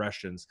athletic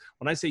progressions.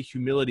 When I say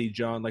humility,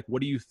 John, like,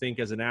 what do you think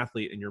as an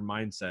athlete in your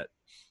mindset?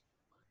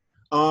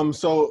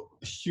 So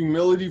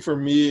humility for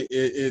me,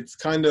 it's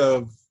kind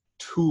of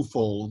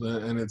twofold,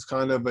 and it's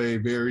kind of a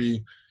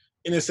very,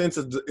 in a sense,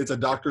 it's a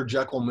Dr.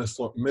 Jekyll,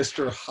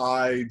 Mr.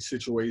 Hyde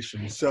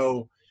situation.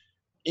 So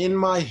in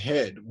my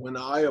head, when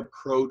I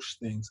approach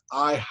things,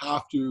 I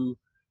have to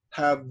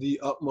have the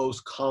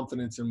utmost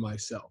confidence in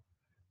myself.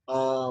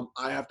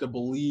 I have to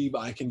believe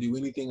I can do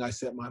anything I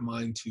set my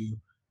mind to.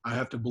 I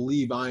have to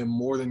believe I am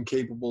more than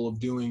capable of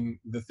doing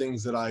the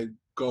things that I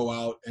go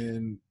out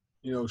and,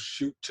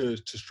 shoot to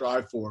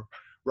strive for,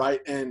 right?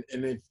 And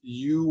if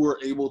you were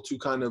able to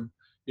kind of,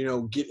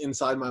 get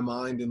inside my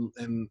mind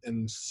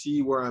and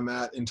see where I'm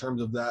at in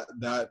terms of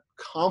that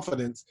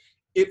confidence,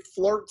 it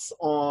flirts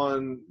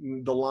on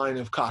the line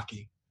of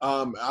cocky.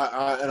 And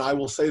I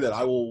will say that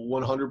I will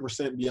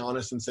 100% be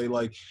honest and say,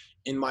 like,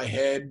 in my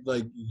head,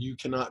 like, you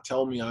cannot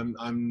tell me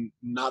I'm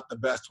not the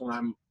best when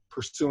I'm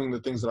pursuing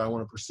the things that I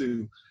want to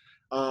pursue.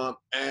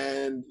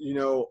 And,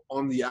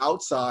 on the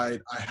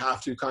outside, I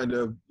have to kind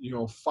of,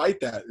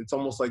 fight that. It's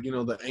almost like,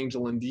 the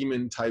angel and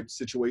demon type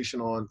situation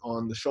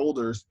on the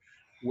shoulders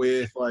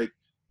with, like,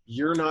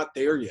 you're not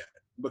there yet.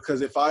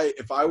 Because if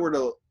I were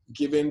to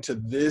give in to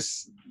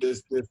this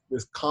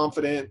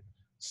confident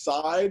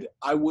side,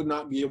 I would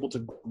not be able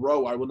to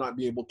grow. I would not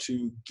be able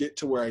to get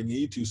to where I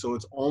need to. So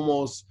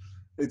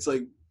it's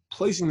like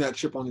placing that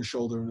chip on your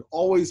shoulder and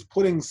always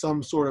putting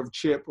some sort of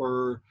chip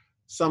or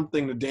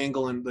something to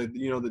dangle and the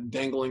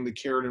dangling the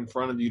carrot in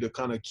front of you to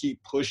kind of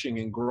keep pushing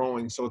and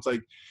growing. So it's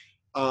like,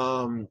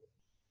 you're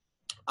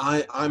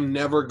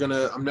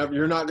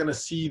not gonna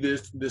see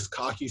this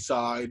cocky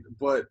side.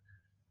 But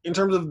in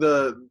terms of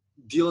the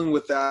dealing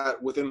with that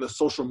within the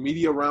social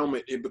media realm,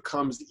 it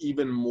becomes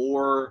even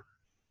more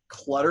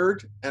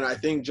cluttered. And I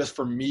think just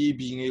for me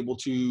being able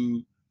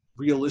to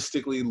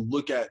realistically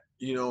look at,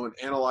 and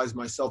analyze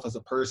myself as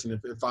a person,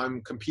 if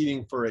I'm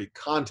competing for a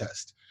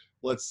contest,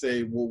 let's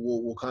say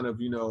we'll kind of,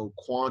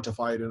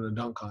 quantify it in a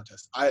dunk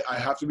contest. I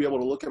have to be able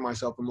to look at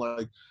myself and,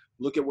 like,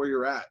 look at where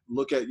you're at.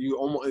 Look at you.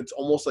 It's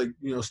almost like,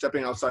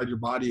 stepping outside your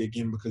body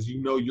again, because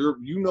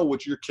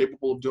what you're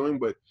capable of doing,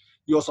 but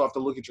you also have to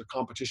look at your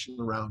competition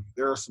around you.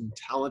 There are some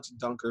talented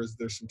dunkers.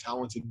 There's some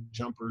talented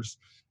jumpers,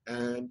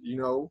 and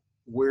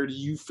where do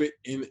you fit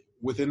in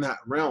within that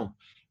realm?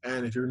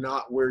 And if you're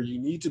not where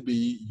you need to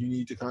be, you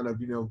need to kind of,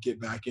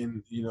 get back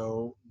in,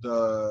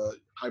 the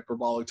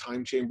hyperbolic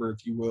time chamber,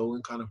 if you will,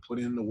 and kind of put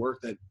in the work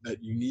that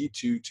you need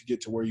to get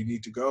to where you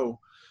need to go.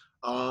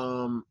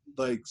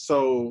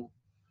 So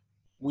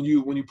when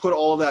you put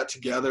all of that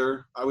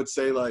together, I would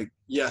say, like,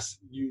 yes,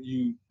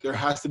 you there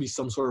has to be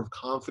some sort of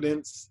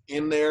confidence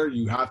in there.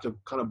 You have to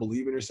kind of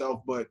believe in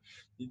yourself, but,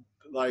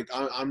 like,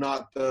 I'm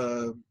not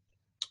the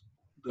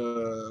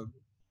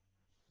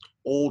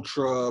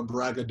ultra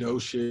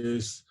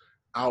braggadocious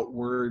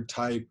outward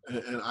type.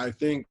 And I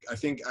think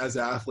as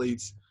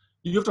athletes,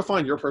 you have to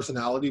find your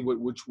personality,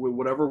 which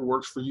whatever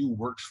works for you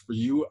works for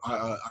you.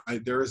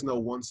 There is no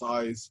one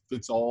size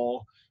fits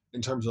all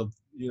in terms of,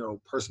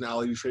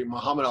 personality trait.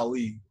 Muhammad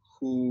Ali,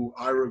 who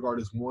I regard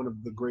as one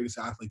of the greatest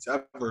athletes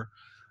ever,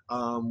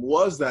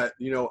 was that,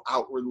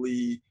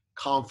 outwardly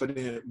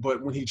confident,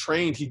 but when he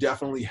trained, he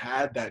definitely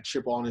had that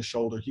chip on his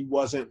shoulder. He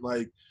wasn't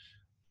like,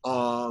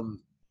 I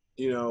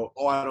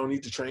don't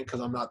need to train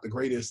because I'm not the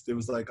greatest. It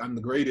was like, I'm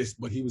the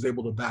greatest, but he was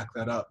able to back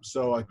that up.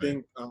 So I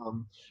think,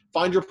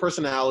 find your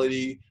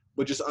personality,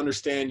 but just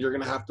understand you're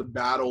going to have to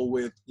battle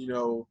with,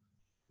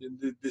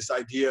 this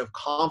idea of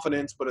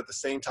confidence, but at the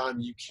same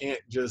time, you can't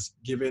just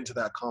give in to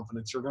that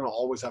confidence. You're going to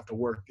always have to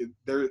work.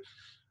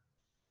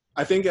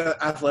 I think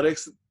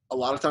athletics, a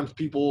lot of times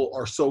people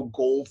are so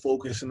goal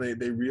focused and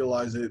they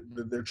realize that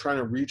they're trying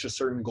to reach a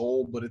certain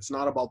goal, but it's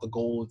not about the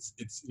goal.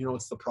 It's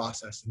the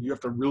process, and you have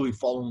to really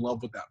fall in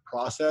love with that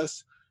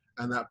process.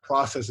 And that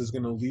process is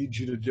going to lead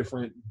you to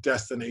different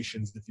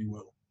destinations, if you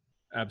will.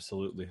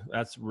 Absolutely.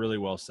 That's really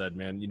well said,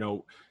 man.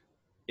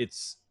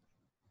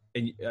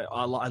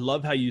 I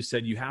love how you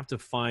said you have to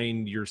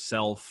find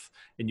yourself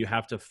and you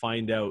have to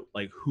find out,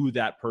 like, who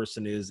that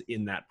person is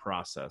in that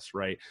process,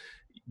 right?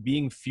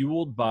 Being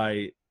fueled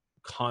by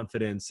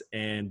confidence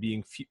and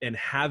and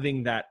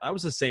having that. I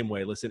was the same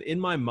way. Listen, in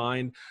my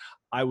mind,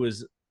 I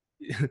was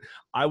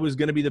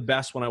going to be the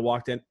best when I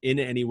walked in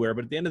anywhere.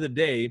 But at the end of the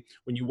day,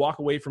 when you walk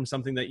away from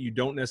something that you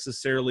don't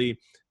necessarily,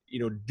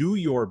 do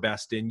your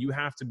best in, you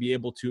have to be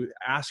able to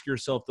ask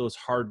yourself those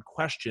hard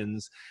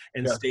questions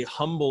and stay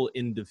humble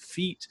in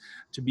defeat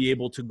to be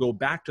able to go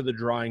back to the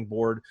drawing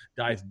board,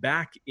 dive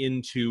back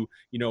into,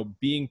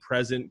 being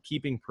present,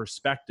 keeping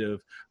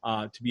perspective,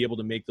 to be able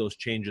to make those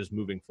changes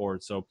moving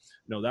forward. So,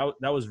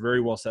 that was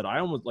very well said. I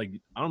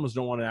almost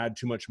don't want to add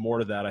too much more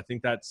to that. I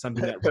think that's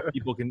something that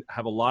people can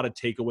have a lot of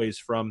takeaways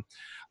from.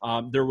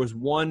 There was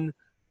one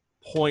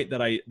point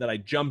that I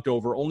jumped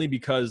over only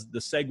because the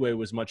segue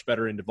was much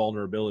better into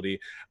vulnerability.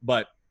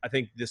 But I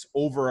think this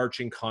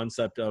overarching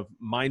concept of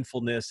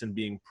mindfulness and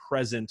being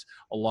present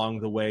along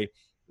the way,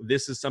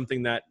 this is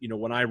something that,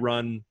 when I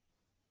run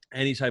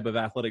any type of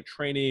athletic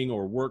training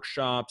or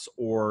workshops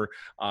or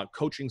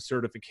coaching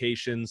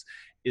certifications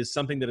is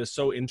something that is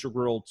so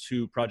integral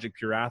to Project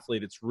Pure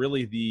Athlete. It's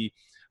really the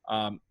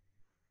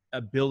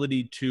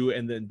ability to,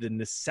 and the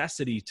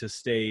necessity to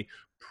stay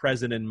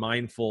present and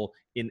mindful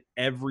in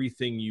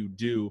everything you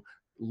do,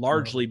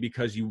 largely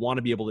because you want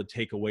to be able to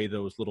take away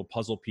those little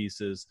puzzle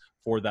pieces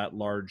for that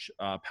large,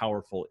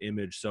 powerful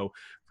image. So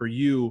for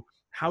you,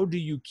 how do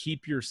you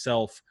keep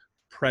yourself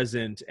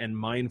present and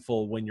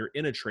mindful when you're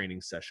in a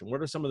training session?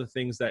 What are some of the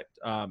things that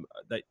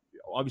that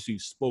obviously you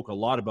spoke a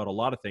lot about a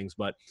lot of things,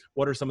 but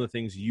what are some of the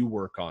things you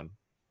work on?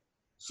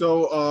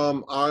 So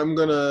I'm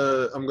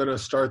gonna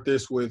start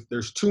this with,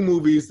 there's two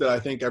movies that I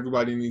think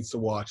everybody needs to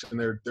watch, and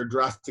they're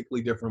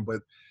drastically different,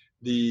 but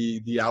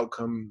the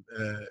outcome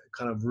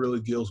kind of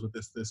really deals with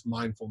this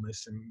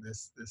mindfulness and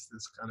this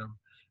kind of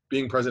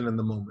being present in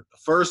the moment. The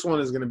first one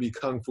is gonna be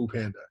Kung Fu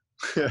Panda.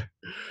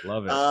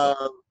 Love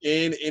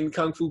it. In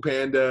Kung Fu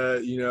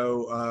Panda,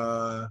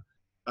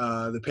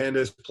 the panda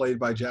is played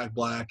by Jack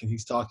Black, and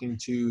he's talking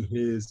to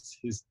his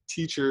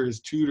teacher, his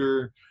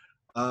tutor,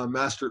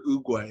 Master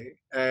Oogway,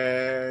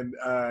 and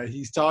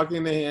he's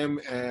talking to him,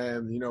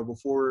 and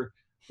before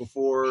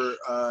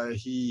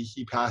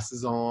he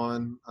passes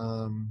on,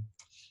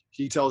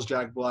 he tells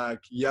Jack Black,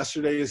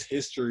 "Yesterday is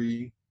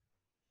history,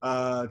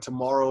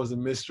 tomorrow is a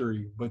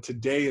mystery, but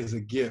today is a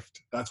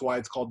gift. That's why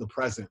it's called the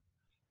present."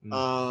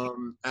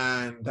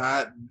 And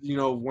that,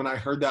 when I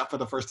heard that for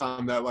the first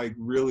time, that it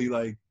really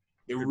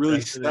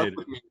stuck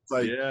with me. It's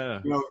like,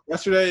 yeah,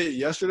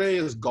 yesterday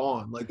is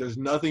gone. Like, there's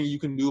nothing you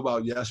can do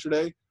about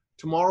yesterday.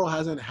 Tomorrow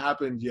hasn't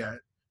happened yet.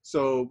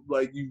 So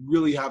you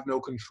really have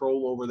no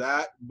control over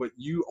that, but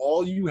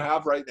all you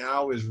have right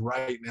now is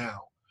right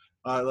now.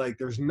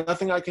 There's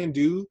nothing I can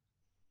do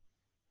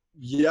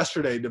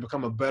yesterday to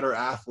become a better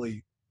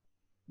athlete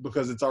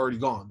because it's already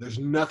gone. There's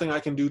nothing I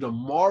can do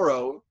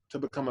tomorrow to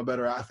become a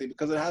better athlete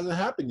because it hasn't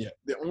happened yet.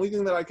 The only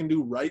thing that I can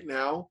do right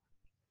now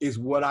is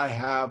what I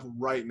have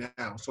right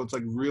now. So it's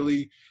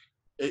really,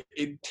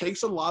 it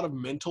takes a lot of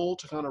mental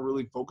to kind of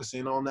really focus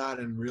in on that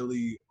and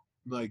really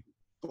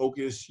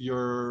focus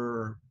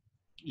your,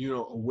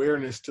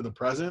 awareness to the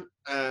present.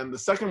 And the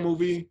second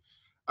movie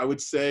I would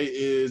say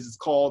is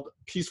called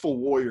Peaceful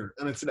Warrior,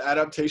 and it's an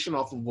adaptation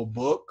off of a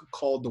book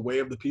called The Way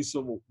of the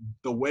Peaceful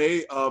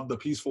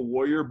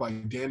Warrior by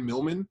Dan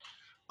Millman.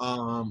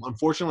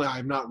 Unfortunately, I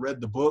have not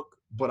read the book,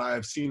 but I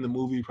have seen the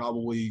movie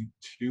probably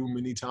too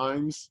many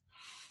times.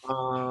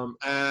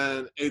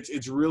 And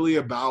it's really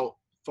about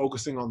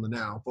focusing on the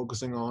now,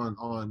 focusing on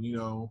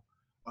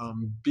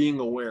being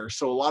aware.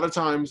 So a lot of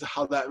times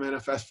how that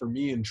manifests for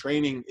me in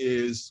training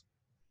is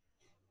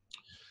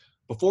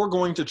before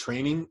going to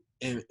training,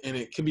 and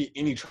it can be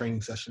any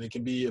training session. It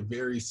can be a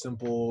very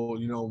simple,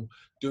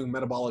 doing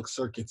metabolic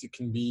circuits. It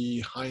can be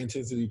high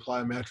intensity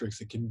plyometrics.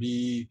 It can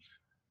be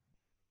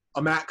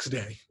a max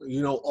day,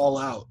 all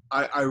out.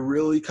 I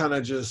really kind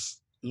of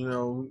just,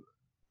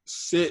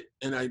 sit,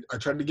 and I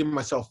try to give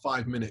myself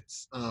 5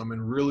 minutes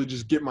and really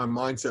just get my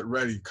mindset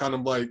ready. Kind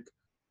of like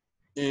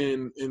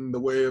in the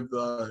way of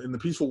in the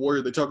Peaceful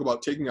Warrior, they talk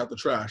about taking out the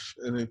trash,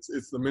 and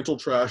it's the mental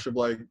trash of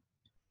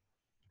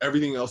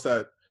everything else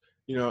that,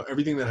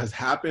 everything that has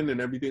happened and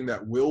everything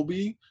that will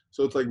be.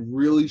 So it's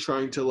really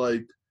trying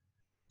to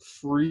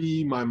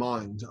free my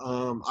mind.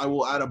 I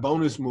will add a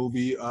bonus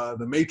movie,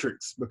 The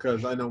Matrix,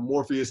 because I know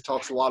Morpheus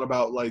talks a lot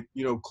about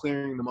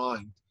clearing the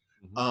mind.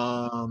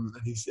 And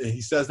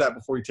he says that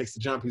before he takes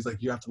the jump. He's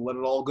like, you have to let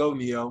it all go,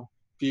 Neo.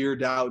 Fear,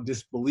 doubt,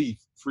 disbelief,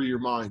 free your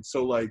mind.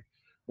 So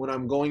when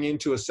I'm going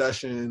into a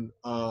session,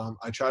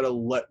 I try to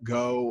let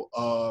go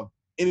of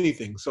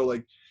anything. So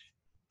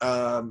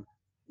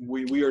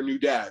we are new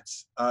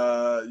dads.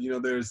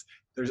 There's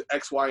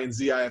X, Y, and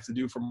Z I have to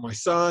do for my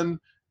son.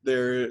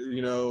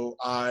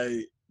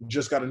 I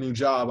just got a new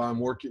job.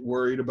 I'm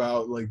worried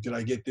about did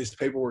I get this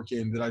paperwork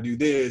in? Did I do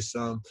this?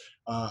 I'm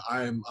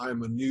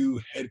a new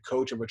head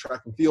coach of a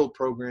track and field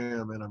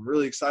program, and I'm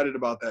really excited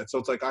about that. So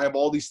it's I have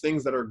all these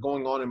things that are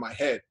going on in my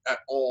head at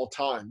all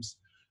times.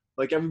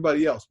 Like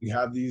everybody else, we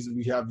have these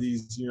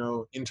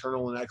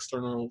internal and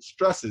external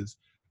stresses.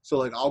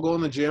 So I'll go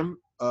in the gym,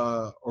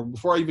 or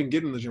before I even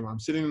get in the gym, I'm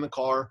sitting in the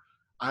car.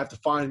 I have to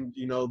find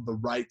the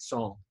right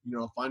song.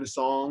 Find a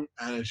song,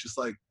 and it's just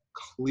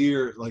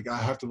clear. I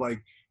have to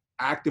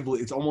actively.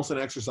 It's almost an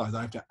exercise.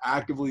 I have to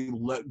actively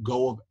let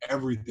go of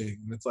everything,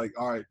 and it's all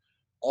right.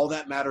 All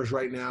that matters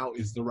right now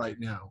is the right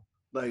now.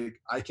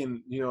 I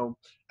can,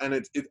 and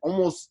it's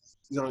almost,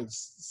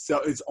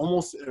 it's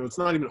almost, it's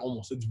not even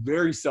almost, it's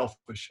very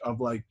selfish of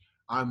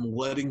I'm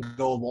letting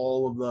go of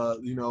all of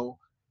the,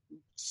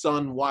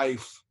 son,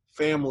 wife,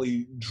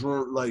 family,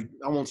 I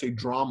won't say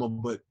drama,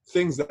 but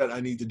things that I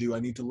need to do. I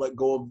need to let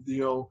go of,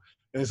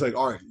 and it's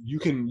all right, you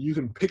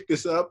can pick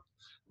this up,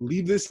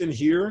 leave this in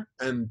here,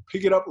 and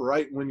pick it up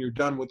right when you're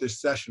done with this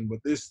session. But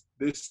this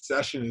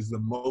session is the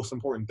most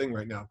important thing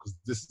right now, because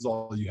this is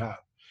all you have.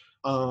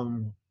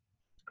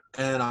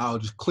 And I'll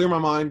just clear my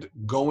mind,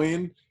 go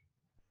in,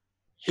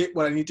 hit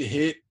what I need to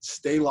hit,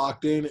 stay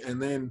locked in,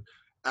 and then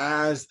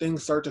as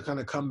things start to kind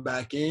of come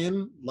back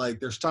in, like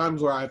there's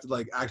times where I have to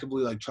like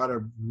actively like try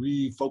to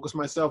refocus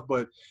myself.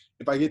 But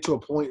if I get to a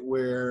point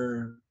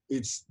where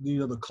it's,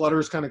 the clutter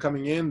is kind of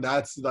coming in,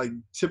 that's like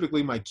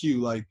typically my cue.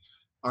 Like,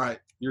 all right,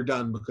 you're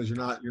done, because you're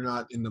not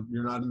in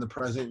the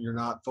present. You're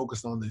not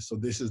focused on this. So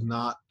this is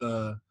not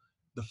the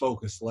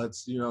focus.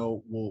 Let's,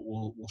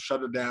 we'll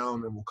shut it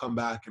down and we'll come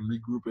back and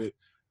regroup it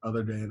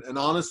other day. And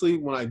honestly,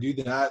 when I do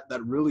that,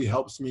 that really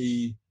helps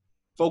me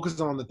focus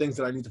on the things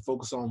that I need to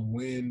focus on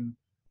when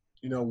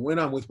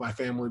I'm with my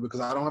family,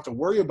 because I don't have to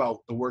worry about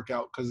the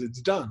workout because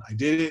it's done. I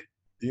did it.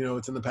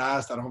 It's in the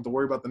past. I don't have to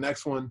worry about the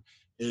next one.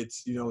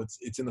 It's,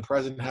 it's in the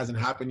present. It hasn't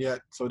happened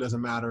yet, so it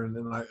doesn't matter. And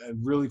then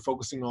I'm really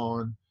focusing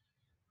on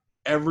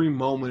every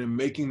moment and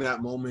making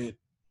that moment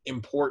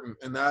important.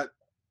 And that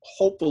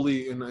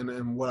hopefully,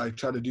 and what I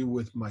try to do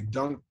with my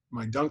dunk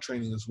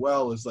training as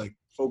well, is like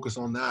focus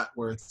on that,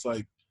 where it's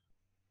like,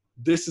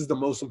 this is the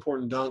most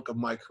important dunk of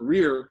my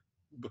career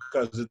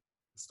because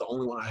it's the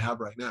only one I have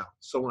right now.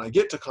 So when I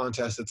get to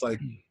contest, it's like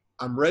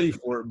I'm ready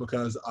for it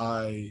because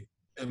I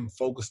am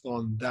focused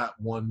on that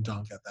one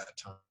dunk at that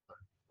time.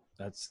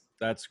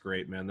 That's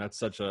great, man. That's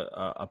such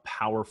a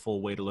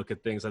powerful way to look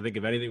at things. I think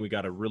if anything, we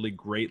got a really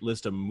great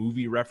list of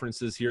movie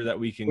references here that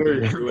we can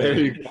go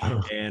through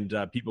and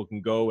people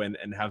can go and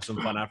have some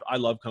fun after. I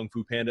love Kung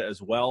Fu Panda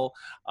as well.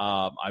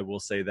 I will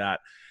say that.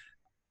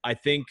 I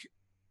think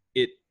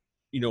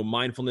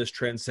mindfulness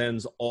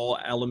transcends all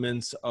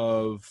elements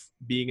of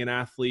being an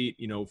athlete.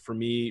 For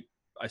me,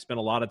 I spend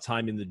a lot of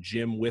time in the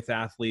gym with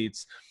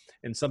athletes,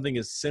 and something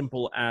as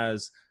simple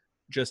as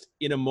just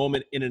in a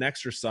moment in an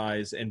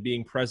exercise and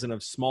being present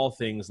of small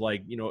things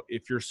like,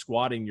 if you're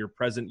squatting, you're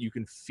present, you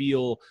can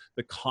feel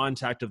the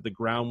contact of the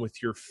ground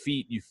with your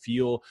feet, you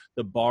feel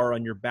the bar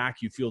on your back,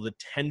 you feel the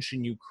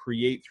tension you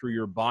create through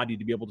your body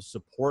to be able to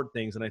support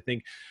things. And I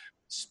think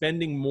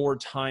spending more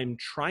time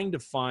trying to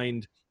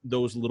find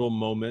those little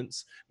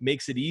moments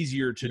makes it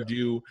easier to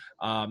do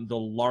the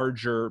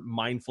larger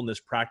mindfulness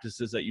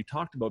practices that you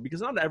talked about,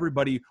 because not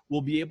everybody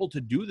will be able to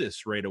do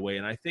this right away.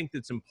 And I think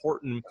it's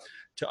important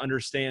to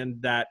understand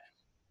that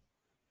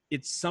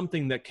it's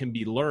something that can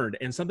be learned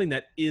and something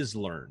that is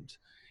learned.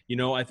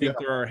 I think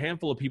there are a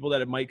handful of people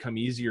that it might come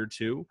easier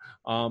to.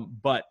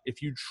 But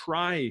if you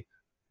try,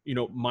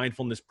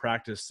 mindfulness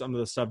practice, some of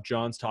the stuff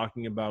John's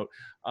talking about,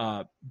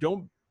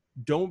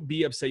 don't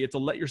be upset. You have to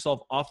let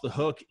yourself off the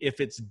hook if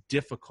it's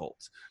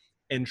difficult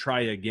and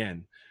try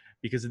again.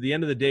 Because at the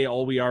end of the day,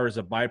 all we are is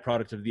a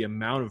byproduct of the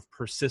amount of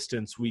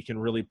persistence we can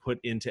really put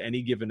into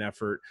any given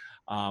effort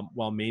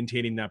while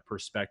maintaining that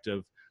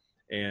perspective.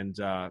 And,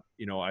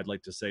 I'd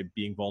like to say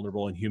being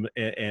vulnerable and human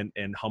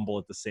and humble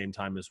at the same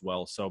time as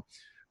well. So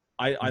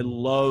I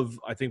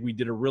think we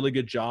did a really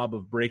good job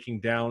of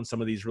breaking down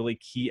some of these really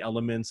key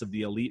elements of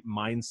the elite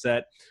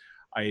mindset.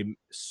 I'm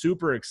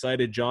super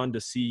excited, John,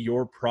 to see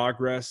your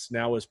progress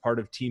now as part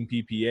of Team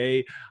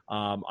PPA.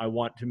 I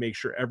want to make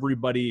sure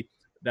everybody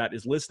that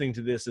is listening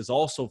to this is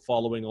also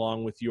following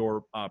along with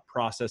your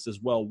process as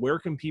well. Where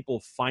can people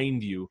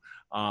find you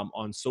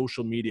on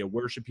social media?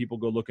 Where should people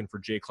go looking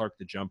for JClark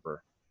the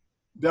Jumper?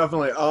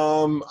 Definitely.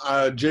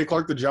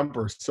 JClark the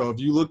Jumper. So if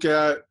you look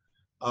at,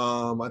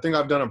 I think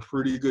I've done a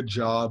pretty good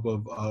job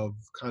of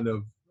kind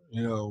of,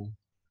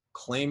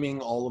 claiming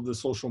all of the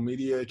social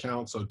media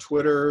accounts. So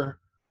Twitter,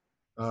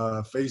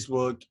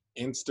 Facebook,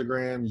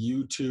 Instagram,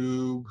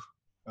 YouTube,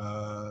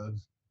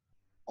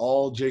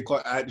 all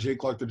JClark at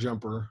JClark the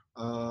Jumper.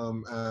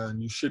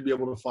 And you should be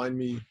able to find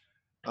me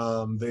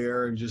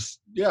there, and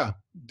just,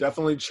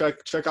 definitely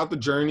check out the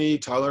journey.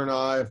 Tyler and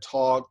I have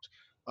talked.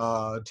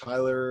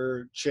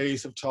 Tyler,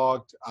 Chase have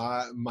talked.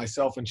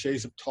 Myself and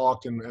Chase have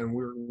talked, and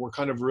we're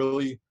kind of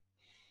really,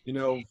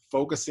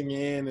 focusing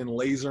in and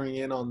lasering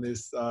in on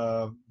this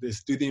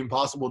Do the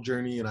Impossible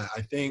journey. And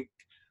I think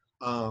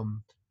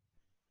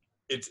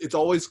it's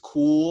always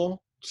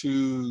cool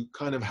to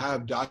kind of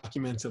have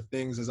documents of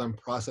things as I'm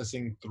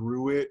processing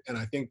through it. And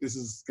I think this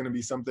is going to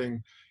be something,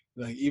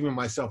 like, even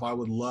myself, I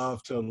would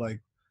love to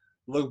like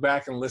look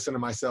back and listen to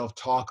myself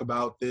talk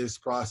about this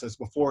process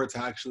before it's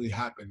actually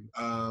happened.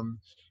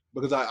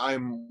 Because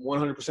I'm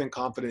 100%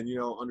 confident,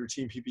 under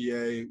Team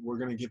PPA, we're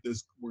going to get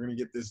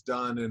this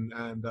done,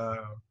 and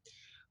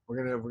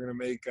we're going to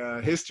make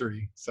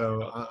history.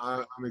 So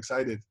I'm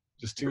excited.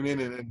 Just tune in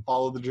and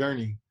follow the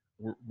journey.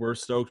 We're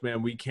stoked,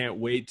 man. We can't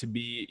wait to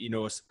be,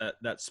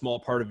 that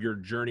small part of your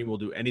journey. We'll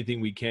do anything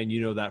we can,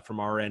 that from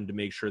our end, to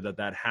make sure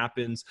that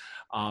happens.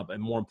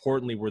 And more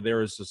importantly, we're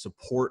there as a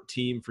support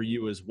team for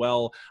you as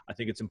well. I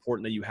think it's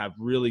important that you have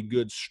really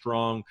good,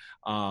 strong,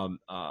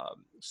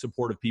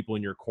 supportive people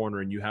in your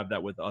corner, and you have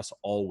that with us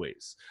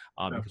always,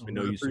 because we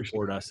know you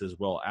support us as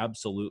well.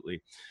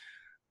 Absolutely.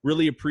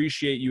 Really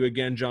appreciate you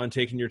again, John,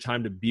 taking your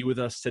time to be with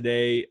us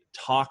today,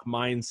 talk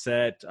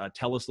mindset,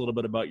 tell us a little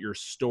bit about your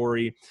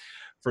story.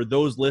 For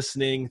those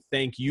listening,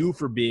 thank you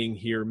for being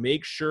here.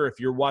 Make sure if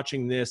you're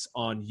watching this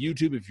on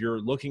YouTube, if you're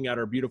looking at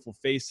our beautiful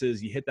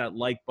faces, you hit that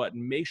like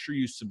button. Make sure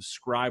you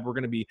subscribe. We're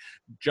going to be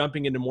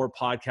jumping into more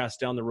podcasts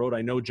down the road.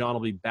 I know John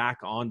will be back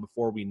on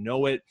before we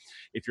know it.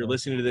 If you're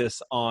listening to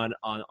this on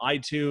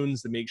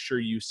iTunes, then make sure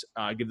you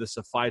give this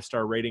a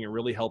 5-star rating. It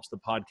really helps the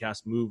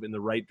podcast move in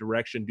the right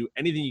direction. Do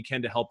anything you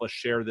can to help us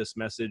share this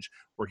message.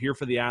 We're here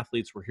for the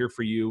athletes. We're here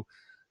for you.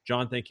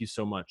 John, thank you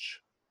so much.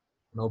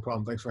 No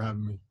problem. Thanks for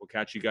having me. We'll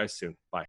catch you guys soon. Bye.